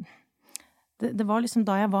 Det var liksom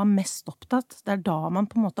da jeg var mest opptatt. Det er da man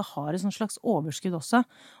på en måte har et sånn slags overskudd også.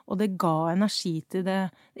 Og det ga energi til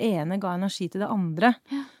det ene, ga energi til det andre.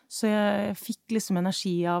 Så jeg fikk liksom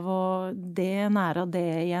energi av det nære av det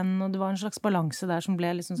igjen. Og det var en slags balanse der som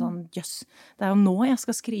ble liksom sånn, jøss, det er jo nå jeg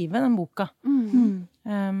skal skrive den boka.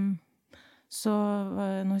 Så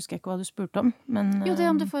nå husker jeg ikke hva du spurte om. Men, jo, det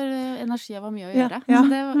er om du får energi av å ha mye å gjøre. Ja,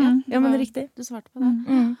 men riktig. Du svarte på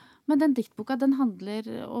det. Men den diktboka, den handler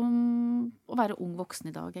om å være ung voksen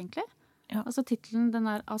i dag, egentlig. Ja. Altså titelen, den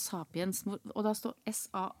er av Sapiens, og da står AS.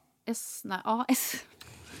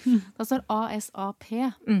 Da står ASAP.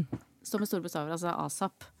 Står med store bokstaver, altså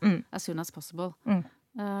ASAP. As soon as possible.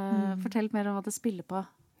 Fortell mer om hva det spiller på.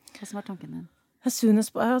 Hva som er tanken din? As soon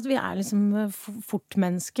as possible, at vi er liksom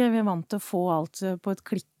fortmenneske. Vi er vant til å få alt på et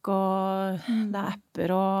klikk, og det er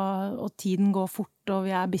apper, og tiden går fort, og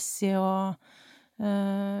vi er busy, og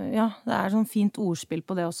det er sånn fint ordspill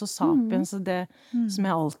på det også, Sapiens, det som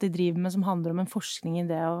jeg alltid driver med, som handler om en forskning i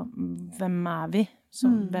det, og hvem er vi?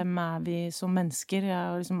 Hvem er vi som mennesker? Jeg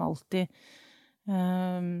har liksom alltid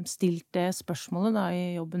stilt det spørsmålet da i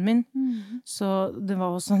jobben min. Så det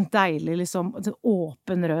var også en deilig liksom,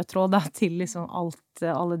 åpen rød tråd da, til liksom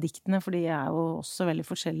alle diktene, fordi jeg er jo også veldig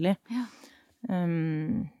forskjellig.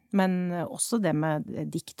 Men også det med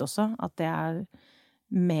dikt også, at det er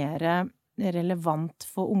mer relevant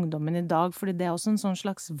for ungdommen i dag, fordi det er også en sånn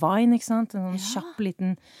slags vine, ikke sant? En sånn kjapp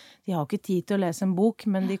liten, de har ikke tid til å lese en bok,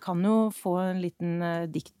 men de kan jo få en liten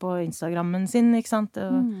dikt på Instagrammen sin, ikke sant?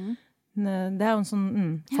 Det er jo en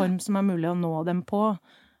sånn form som er mulig å nå dem på.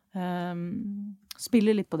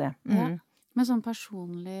 Spille litt på det. Men sånn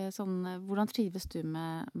personlig, hvordan trives du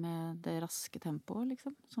med det raske tempoet,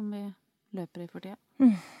 liksom, som vi løper i for tida?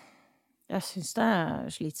 Jeg synes det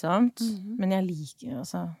er slitsomt, men jeg liker,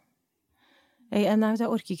 altså... jeg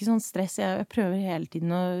orker ikke sånn stress. Jeg prøver hele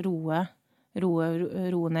tiden å roe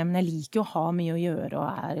ned, men jeg liker jo å ha mye å gjøre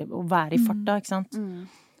og være i farta, ikke sant?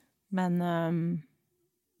 Men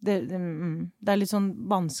det litt sånn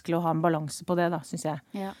vanskelig å ha en balanse på det, da, synes jeg.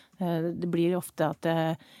 Ja. Det blir ofte at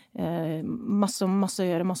masse å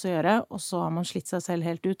gjøre, og så har man slitt seg selv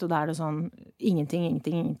helt ut, og da det sånn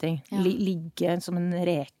ingenting. Ja. Ligge som en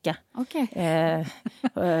reke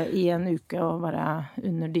i en uke og være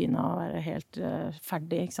under dyna og være helt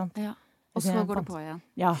ferdig, ikke sant? Ja. Og så går det på igjen.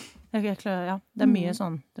 Ja, det mye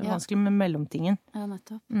sånn. Det vanskelig med mellomtingen. Ja,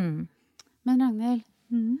 nettopp. Men Ragnhild,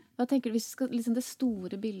 hva tenker du, hvis vi skal, liksom det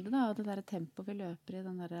store bildet da, det der tempoet vi løper i,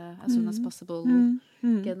 den der as soon as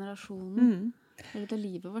possible-generasjonen, eller det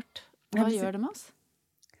livet vårt, hva gjør det med oss?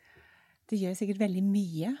 Det gjør sikkert veldig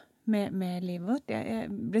mye med livet vårt. Jeg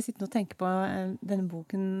ble sittende og tenke på denne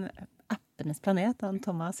boken Appenes planet av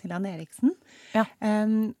Thomas Hylland Eriksen. Ja.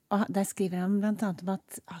 Og der skriver han blant annet om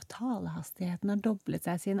at talehastigheten har doblet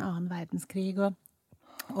seg siden 2. verdenskrig,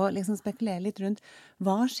 og liksom spekulere litt rundt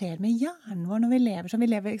hva skjer med hjernen vår når vi lever sånn.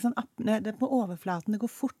 Vi lever ikke sant, det på overflaten, det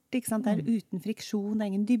går fort, ikke sant? Det uten friksjon, det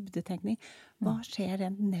ingen dybdetenkning. Hva skjer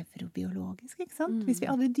rent nevrobiologisk, ikke sant? Hvis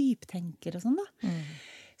vi aldri dyptenker og sånn da.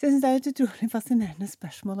 Så jeg synes det et utrolig fascinerende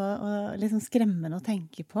spørsmål og liksom skremmende å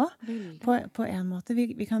tenke på. På en måte.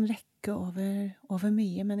 Vi kan rekke over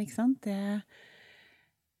mye, men ikke sant?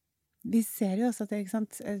 Vi ser jo også at ikke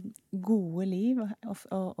sant, gode liv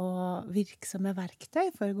og virksomme verktøy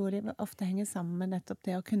for gode liv ofte henger sammen med nettopp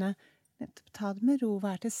det å kunne ta det med ro,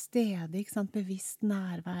 være til stede, ikke sant, bevisst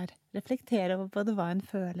nærvær, reflektere over både hva en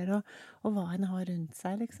føler og hva en har rundt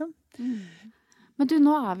seg, liksom. Men du,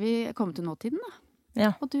 nå vi kommet til nåtiden da.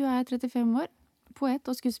 Ja. Og du 35 år, poet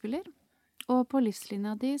og skuespiller. Og på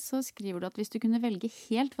livslinja di så skriver du at hvis du kunne velge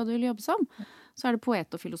helt hva du vil jobbe som, så det poet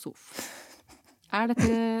og filosof.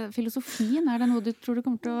 Dette filosofien, det noe du tror du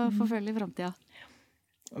kommer til å forfølge i fremtiden?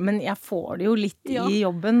 Men jeg får det jo litt i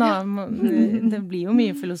jobben da. Det blir jo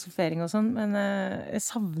mye filosofering og sånn, men jeg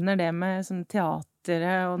savner det med sånn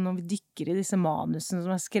teateret, og når vi dykker i disse manusene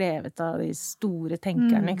som skrevet av de store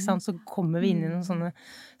tenkerne, ikke sant, så kommer vi inn i noen sånne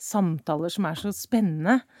samtaler som så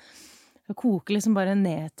spennende. Det koker liksom bare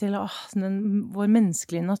ned til vår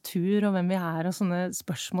menneskelige natur og hvem vi og sånne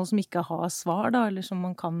spørsmål som ikke har svar da, eller som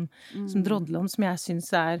man kan som drodle om, som jeg synes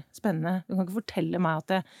spennende. Du kan ikke fortelle meg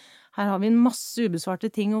at her har vi en masse ubesvarte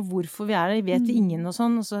ting, og hvorfor vi det vet ingen og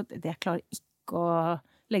sånn, og så det klarer ikke å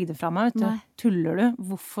legge det fra meg, vet du. Tuller du?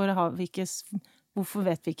 Hvorfor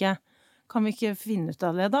vet vi ikke? Kan vi ikke finne ut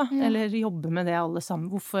av det da? Ja. Eller jobbe med det alle sammen?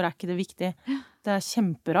 Hvorfor ikke det viktig? Det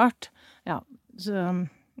kjemperart. Ja, så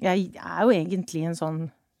jeg jo egentlig en sånn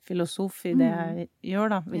filosof i det jeg gjør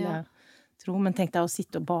da, vil jeg tro. Men tenk deg å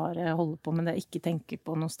sitte og bare holde på med det, ikke tenke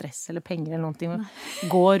på noe stress eller penger eller noen ting.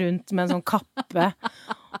 Gå rundt med en sånn kappe.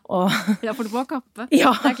 Ja, for du må ha kappe.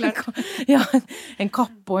 Ja, det klart. Ja, en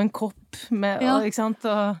kappe og en kopp med, ikke sant?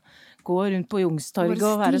 Og gå rundt på Youngstorget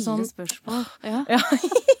og være sånn. Bare stille spørsmål. Ja.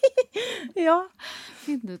 Ja.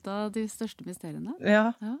 Finne ut av de største mysteriene.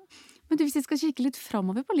 Ja. Men du, hvis vi skal kikke litt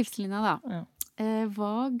fremover på livslinja da,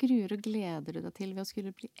 hva gruer og gleder du deg til ved å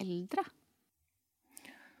skulle bli eldre?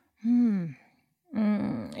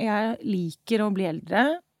 Jeg liker å bli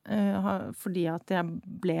eldre, fordi at jeg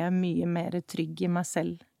ble mye mer trygg i meg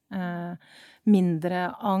selv.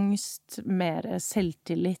 Mindre angst, mer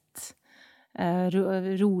selvtillit,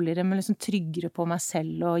 roligere, men liksom tryggere på meg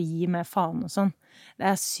selv og gi meg faen og sånn.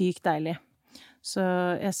 Det sykt deilig. Så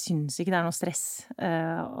jeg synes ikke det noe stress.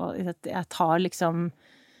 Og jeg tar liksom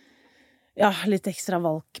litt ekstra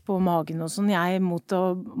valg på magen og sånn. Jeg mot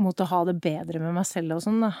å ha det bedre med meg selv og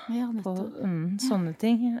sånn da. Ja, nettopp. Sånne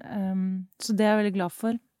ting. Så det jeg veldig glad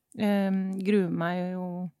for. Gruer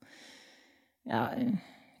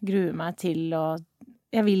meg til å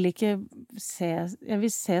jeg vil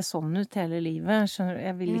se sånn ut hele livet.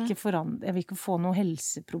 Jeg vil ikke få noen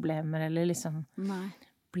helseproblemer eller liksom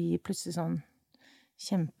bli plutselig sånn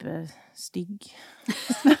kjempestygg.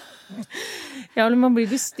 Ja, man blir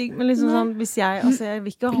jo stygg, men liksom sånn, hvis jeg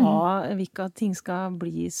vil ikke at ting skal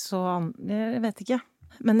bli så jeg vet ikke.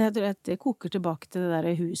 Men jeg tror at det koker tilbake til det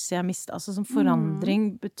der huset jeg mistet. Altså som forandring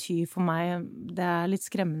betyr for meg, det litt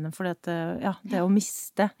skremmende, for det å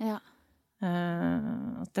miste. Ja.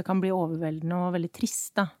 At det kan bli overveldende og veldig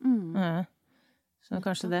trist da. Så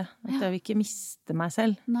kanskje det, at jeg vil ikke miste meg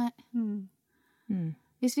selv. Nei.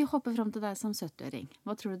 Hvis vi hopper frem til deg som 70-åring,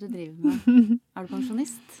 hva tror du driver med? Du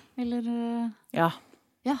pensjonist? Eller? Ja.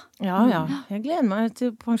 Jeg gleder meg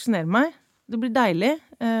til å pensjonere meg. Det blir deilig.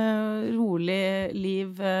 Rolig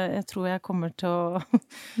liv. Jeg tror jeg kommer til å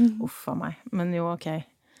uffa meg. Men jo, ok.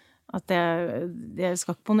 At jeg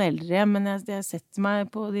skal ikke på noe eldrehjem, men jeg setter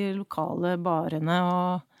meg på de lokale barene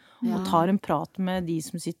og tar en prat med de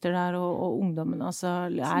som sitter der, og ungdommen, altså,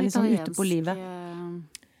 er liksom ute på livet.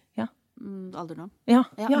 Alderdom. Ja.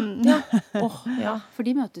 For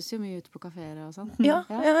de møtes jo mye ute på kaféer og sånn. Ja.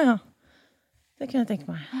 Det kunne jeg tenke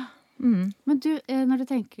meg. Men du, når du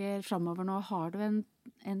tenker fremover nå, har du en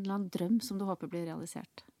eller annen drøm som du håper blir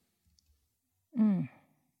realisert?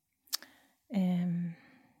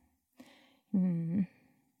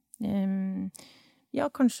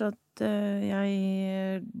 Ja, kanskje at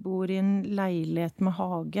jeg bor i en leilighet med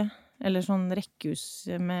hage, eller sånn rekkehus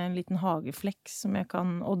med en liten hageflekk som jeg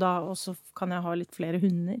kan, og da også kan jeg ha litt flere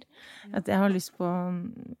hunder. At jeg har lyst på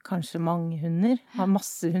kanskje mange hunder, ha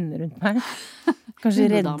masse hunder rundt meg. Kanskje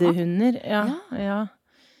redde hunder. Ja.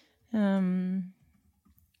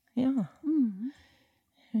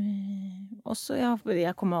 Også,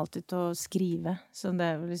 jeg kommer alltid til å skrive, så det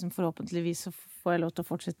liksom forhåpentligvis så får jeg lov til å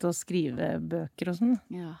fortsette å skrive bøker og sånn.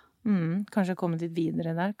 Ja. Kanskje jeg kommer litt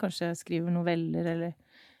videre der, kanskje jeg skriver noveller eller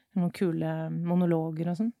noen kule monologer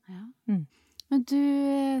og sånn. Ja. Men du,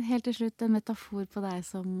 helt til slutt, en metafor på deg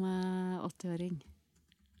som 80-åring.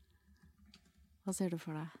 Hva ser du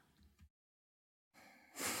for deg?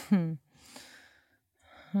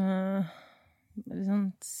 Litt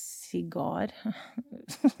sånn sigar.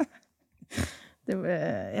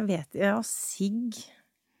 Jeg vet, sigg.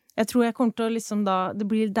 Jeg tror jeg kommer til å liksom da, det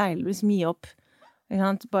blir deilig å liksom gi opp.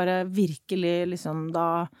 Bare virkelig liksom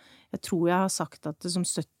da, jeg tror jeg har sagt at det som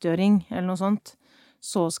 70-åring eller noe sånt,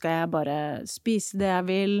 så skal jeg bare spise det jeg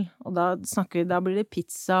vil, og da blir det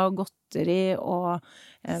pizza og godteri, og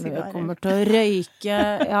jeg kommer til å røyke,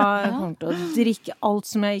 jeg kommer til å drikke alt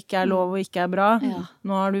som jeg ikke er lov og ikke er bra.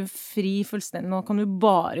 Nå er du fri fullstendig, nå kan du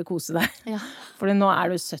bare kose deg. Fordi nå er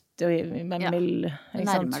du 70 og med mild, ikke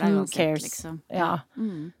sant? Who cares? Liksom.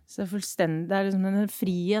 Så fullstendig, det er liksom en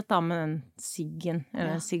frihet da med den siggen,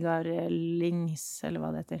 eller sigarellings, eller hva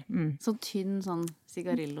det heter. Sånn tynn, sånn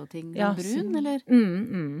sigarillo-ting, brun, eller?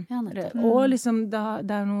 Og liksom,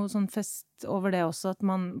 det er noe sånn fest over det også, at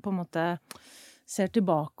man på en måte ser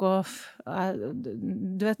tilbake og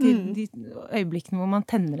du vet, de øyeblikkene hvor man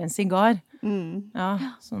tenner en sigar.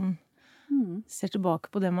 Sånn, ser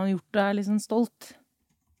tilbake på det man har gjort, og er liksom stolt.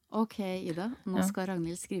 Ok, Ida, nå skal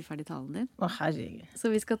Ragnhild skrive ferdig talen din. Herregud. Så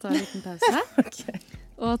vi skal ta en liten pause.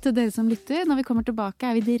 Og til dere som lytter, når vi kommer tilbake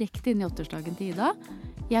er vi direkte inn i 80-årsdagen til Ida.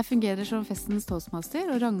 Jeg fungerer som festens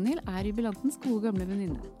toastmaster, og Ragnhild er jubilantens gode gamle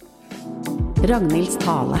venninne. Ragnhilds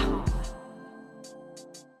tale.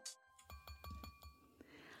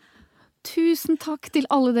 Tusen takk til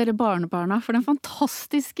alle dere barnebarna for den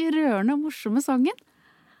fantastiske, rørende og morsomme sangen.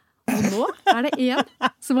 Og nå er det en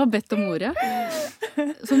som har bedt om ordet,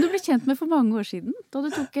 som du ble kjent med for mange år siden, da du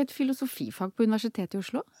tok et filosofifag på Universitetet i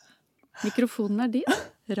Oslo. Mikrofonen er din,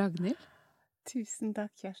 Ragnhild. Tusen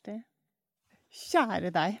takk, Kjersti.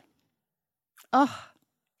 Kjære deg.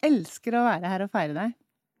 Elsker å være her og feire deg.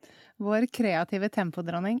 Vår kreative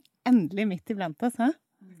tempodronning, endelig midt iblant oss,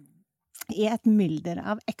 I et mylder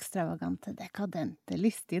av ekstravagante, dekadente,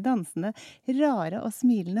 lystige, dansende, rare og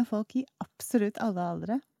smilende folk I absolutt alle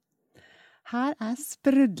aldre. Her er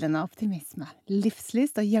sprudlende optimisme,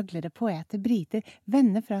 livslyst og gjøglere poeter, briter,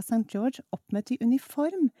 venner fra St. George, oppmøtt I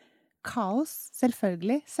uniform. Kaos,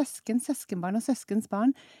 selvfølgelig, søsken, søskenbarn og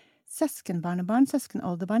søskensbarn, søskenbarnebarn,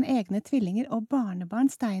 søskenoldebarn, egne tvillinger og barnebarn,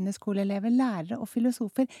 steinerskoleelever, lærere og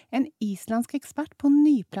filosofer, en islandsk ekspert på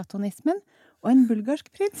nyplatonismen og en bulgarsk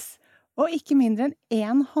prins. Og ikke mindre enn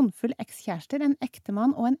en håndfull ekskjærester, en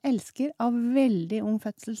ektemann og en elsker av veldig ung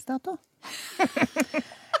fødselsdato.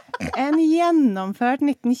 En gjennomført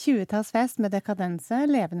 1920-tallsfest med dekadense,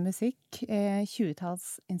 levende musikk,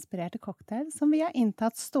 20-tallsinspirerte cocktail som vi har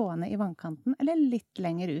inntatt stående I vannkanten eller litt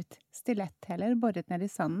lenger ut, stiletthæler borret ned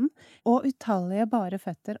I sanden, og utallige bare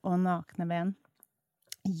føtter og nakne ben.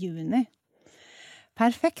 Juni.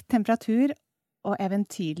 Perfekt temperatur og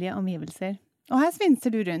eventyrlige omgivelser. Og her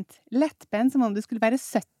svinser du rundt, lettbent som om du skulle være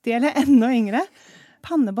 70 eller enda yngre.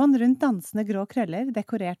 Pannebånd rundt dansende grå krøller,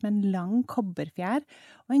 dekorert med en lang kobberfjær,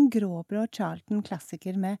 og en gråbrå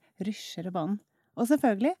Charlton-klassiker med rysjere bånd. Og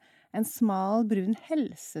selvfølgelig, en smal, brun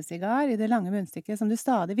helsesigar I det lange munnstykket som du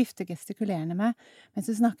stadig vifter gestikulerende med, mens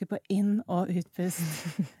du snakker på inn- og utpust.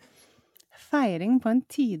 Feiring på en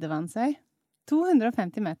tidevannsøy,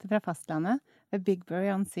 250 meter fra fastlandet, ved Big Bury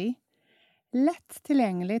on Sea. Lett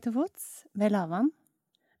tilgjengelig til fots, ved lavvann.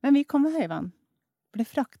 Men vi kom ved høyvann. Ble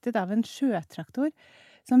fraktet av en sjøtraktor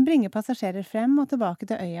som bringer passasjerer frem og tilbake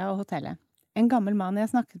til øya og hotellet. En gammel mann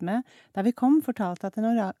jeg snakket med da vi kom fortalte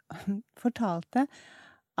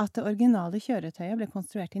at det originale kjøretøyet ble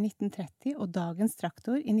konstruert i 1930 og dagens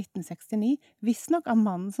traktor i 1969, visstnok av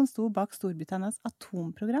mannen som sto bak Storbritannias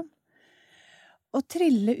atomprogram. Å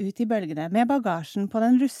trille ut i bølgene med bagasjen på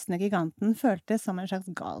den rustne giganten føltes som en slags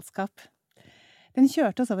galskap. Den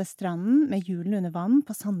kjørte oss over stranden med hjulene under vann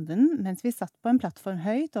på sandbunnen mens vi satt på en plattform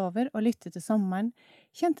høyt over og lyttet til sommeren,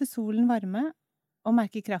 kjente solen varme og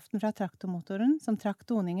merket kraften fra traktormotoren som trakk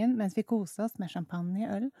doningen mens vi koste oss med champagne,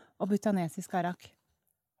 øl og butanesisk arak.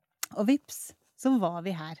 Og vips, så var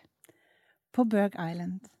vi her, på Berg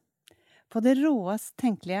Island, på det råest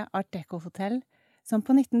tenkelige Art Deco-hotell, som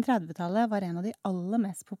på 1930-tallet var en av de aller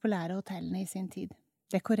mest populære hotellene i sin tid,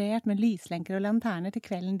 dekorert med lyslenker og lanterner til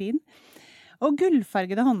kvelden din, og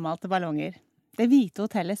gullfargede håndmalte ballonger. Det hvite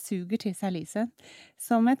hotellet suger til seg lyset,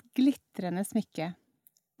 som et glitrende smykke.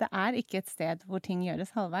 Det ikke et sted hvor ting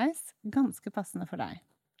gjøres halvveis, ganske passende for deg.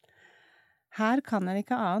 Her kan en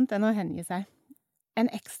ikke annet enn å hengi seg. En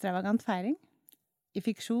ekstravagant feiring. I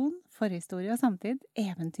fiksjon, forhistorie og samtid,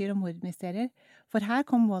 eventyr og mordmysterier. For her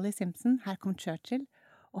kom Wally Simpson, her kom Churchill,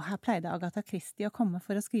 og her pleide Agatha Christie å komme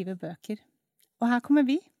for å skrive bøker. Og her kommer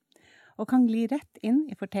vi, og kan gli rett inn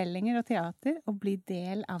i fortellinger og teater og bli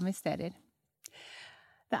del av mysterier.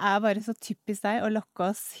 Det bare så typisk deg å lokke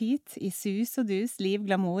oss hit i sus og dus, liv,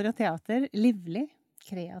 glamour og teater, livlig,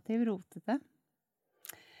 kreativ, rotete.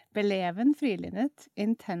 Beleven, frilinnet,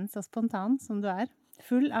 intens og spontan som du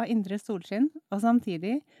full av indre solskinn, og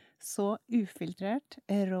samtidig så ufiltrert,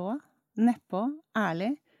 rå, nedpå,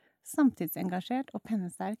 ærlig, samtidsengasjert og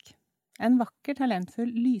pennesterk. En vakker, talentfull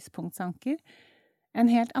lyspunktsanker, en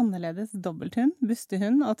helt annerledes dobbelthund,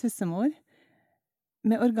 bustehund og tussemor,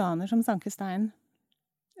 med organer som sanker stein.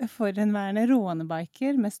 Forhenværende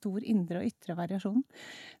rånebiker med stor indre og ytre variasjon,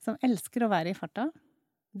 som elsker å være i farta,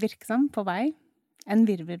 virksom på vei, en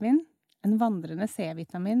virvelvind, en vandrende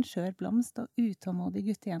C-vitamin, skjør blomst og utålmodig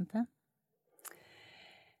guttejente.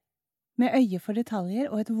 Med øye for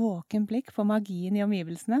detaljer og et våken blikk på magien i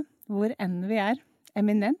omgivelsene, hvor enn vi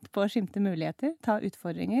eminent på å skimte muligheter, ta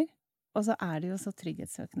utfordringer, og så det jo så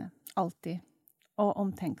trygghetssøkende, alltid, og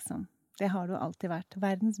omtenksom. Det har du alltid vært,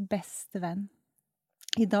 verdens beste venn.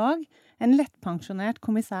 I dag, en lettpensjonert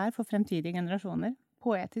kommissær for fremtidige generasjoner,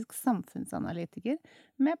 poetisk samfunnsanalytiker,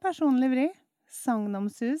 med personlig vri,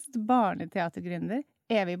 sagnomsust, barneteatergründer,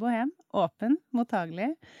 evig bohem, åpen,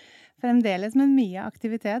 mottagelig, fremdeles med mye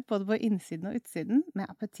aktivitet både på innsiden og utsiden, med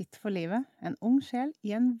appetitt for livet, en ung sjel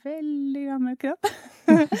i en veldig gammel kropp,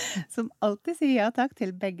 som alltid sier ja takk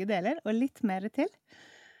til begge deler, og litt mer til,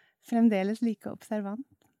 fremdeles like observant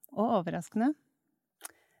og overraskende,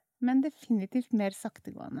 men definitivt mer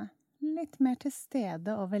saktegående, litt mer til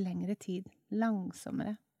stede over lengre tid,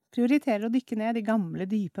 langsommere, prioriterer å dykke ned i gamle,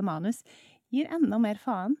 dype manus, gir enda mer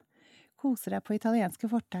faen, koser deg på italienske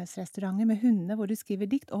fortausrestauranter med hundene hvor du skriver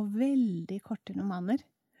dikt og veldig korte romaner.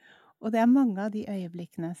 Og det mange av de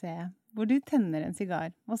øyeblikkene, ser jeg, hvor du tenner en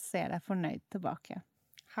sigar og ser deg fornøyd tilbake.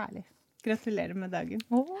 Herlig. Gratulerer med dagen.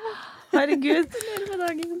 Herregud. Gratulerer med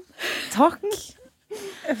dagen. Takk.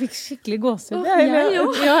 Jeg fikk skikkelig gåsehud. Jeg jo.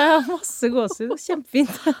 Ja, jeg har masse gåsehud.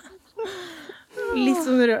 Kjempefint. Litt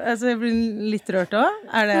sånn jeg blir litt rørt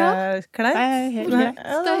også. Det kleint? Helt greit.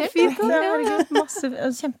 Ja, det fint. Herregud, masse,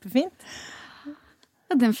 kjempefint.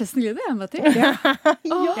 Ja, den festen gleder jeg meg til. Ja,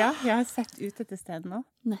 jeg har sett ut dette stedet nå.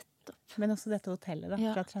 Nettopp. Men også dette hotellet da,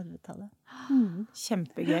 fra 30-tallet.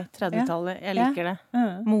 Kjempegøy. 30-tallet. Jeg liker det.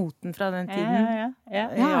 Moten fra den tiden. Ja,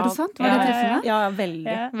 det sant? Var det treffende? Ja,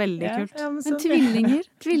 veldig. Veldig kult. Ja, men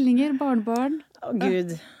tvillinger, barnbarn. Å,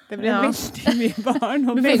 Gud. Det ble veldig mye barn.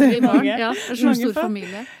 Og veldig barn, mange. ja. Det så stor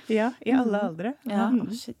familie. Ja, i alle aldre. Ja,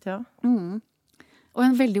 shit, ja. Og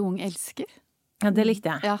en veldig ung elsker. Ja, det likte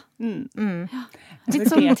jeg. Ja. Litt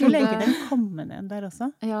sånn til å legge den kommende en der også.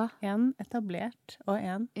 Ja. En etablert, og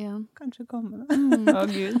en kanskje kommende. Å,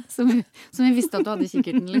 Gud. Som vi visste at du hadde i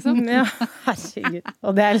kikkerten, liksom. Ja, herregud.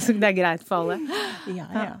 Og det det greit for alle.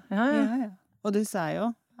 Ja. Og du sa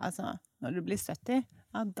jo, altså, når du blir 70,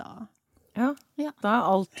 ja, da... Ja, da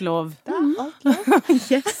alt lov. Da alt lov.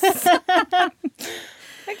 Yes!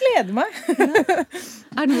 Jeg gleder meg.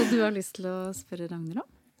 Det noe du har lyst til å spørre Ragnar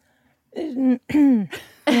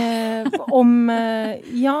om?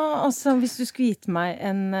 Ja, altså hvis du skulle gitt meg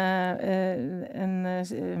en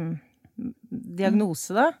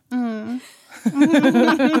diagnose da.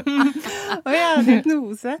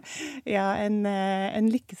 Diagnose. Ja, en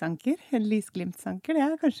lykkesanker, en lysglimtsanker,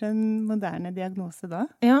 det kanskje en moderne diagnose da.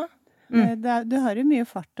 Ja. Du har jo mye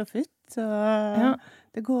fart og futt, og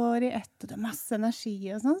det går i ett, og det masse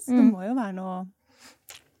energi og sånn, så det må jo være noe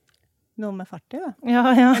med fart i da. Ja.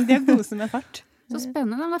 En diagnose med fart. Så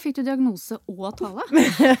spennende, da fikk du diagnose og tale.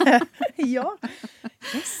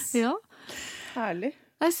 Yes. Ja. Herlig.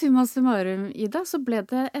 Nei, summa summarum, Ida, så ble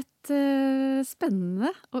det et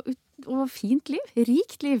spennende og fint liv.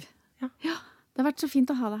 Rikt liv. Ja. Det har vært så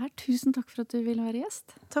fint å ha deg her. Tusen takk for at du ville være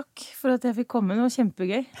gjest. Takk for at jeg fikk komme. Det var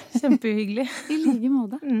kjempegøy. Kjempehyggelig. I like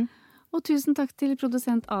måte. Og tusen takk til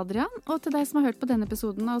produsent Adrian, og til deg som har hørt på denne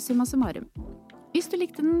episoden av Summa summarum. Hvis du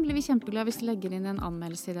likte den, blir vi kjempeglade hvis du legger inn en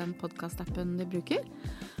anmeldelse i den podcast-appen du bruker.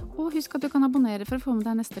 Og husk at du kan abonnere for å få med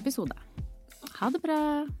deg neste episode. Ha det bra!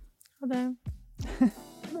 Ha det.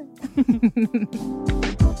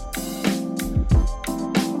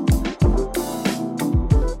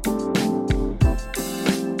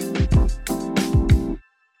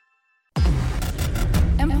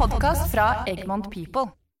 En podcast fra Egmont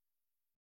People.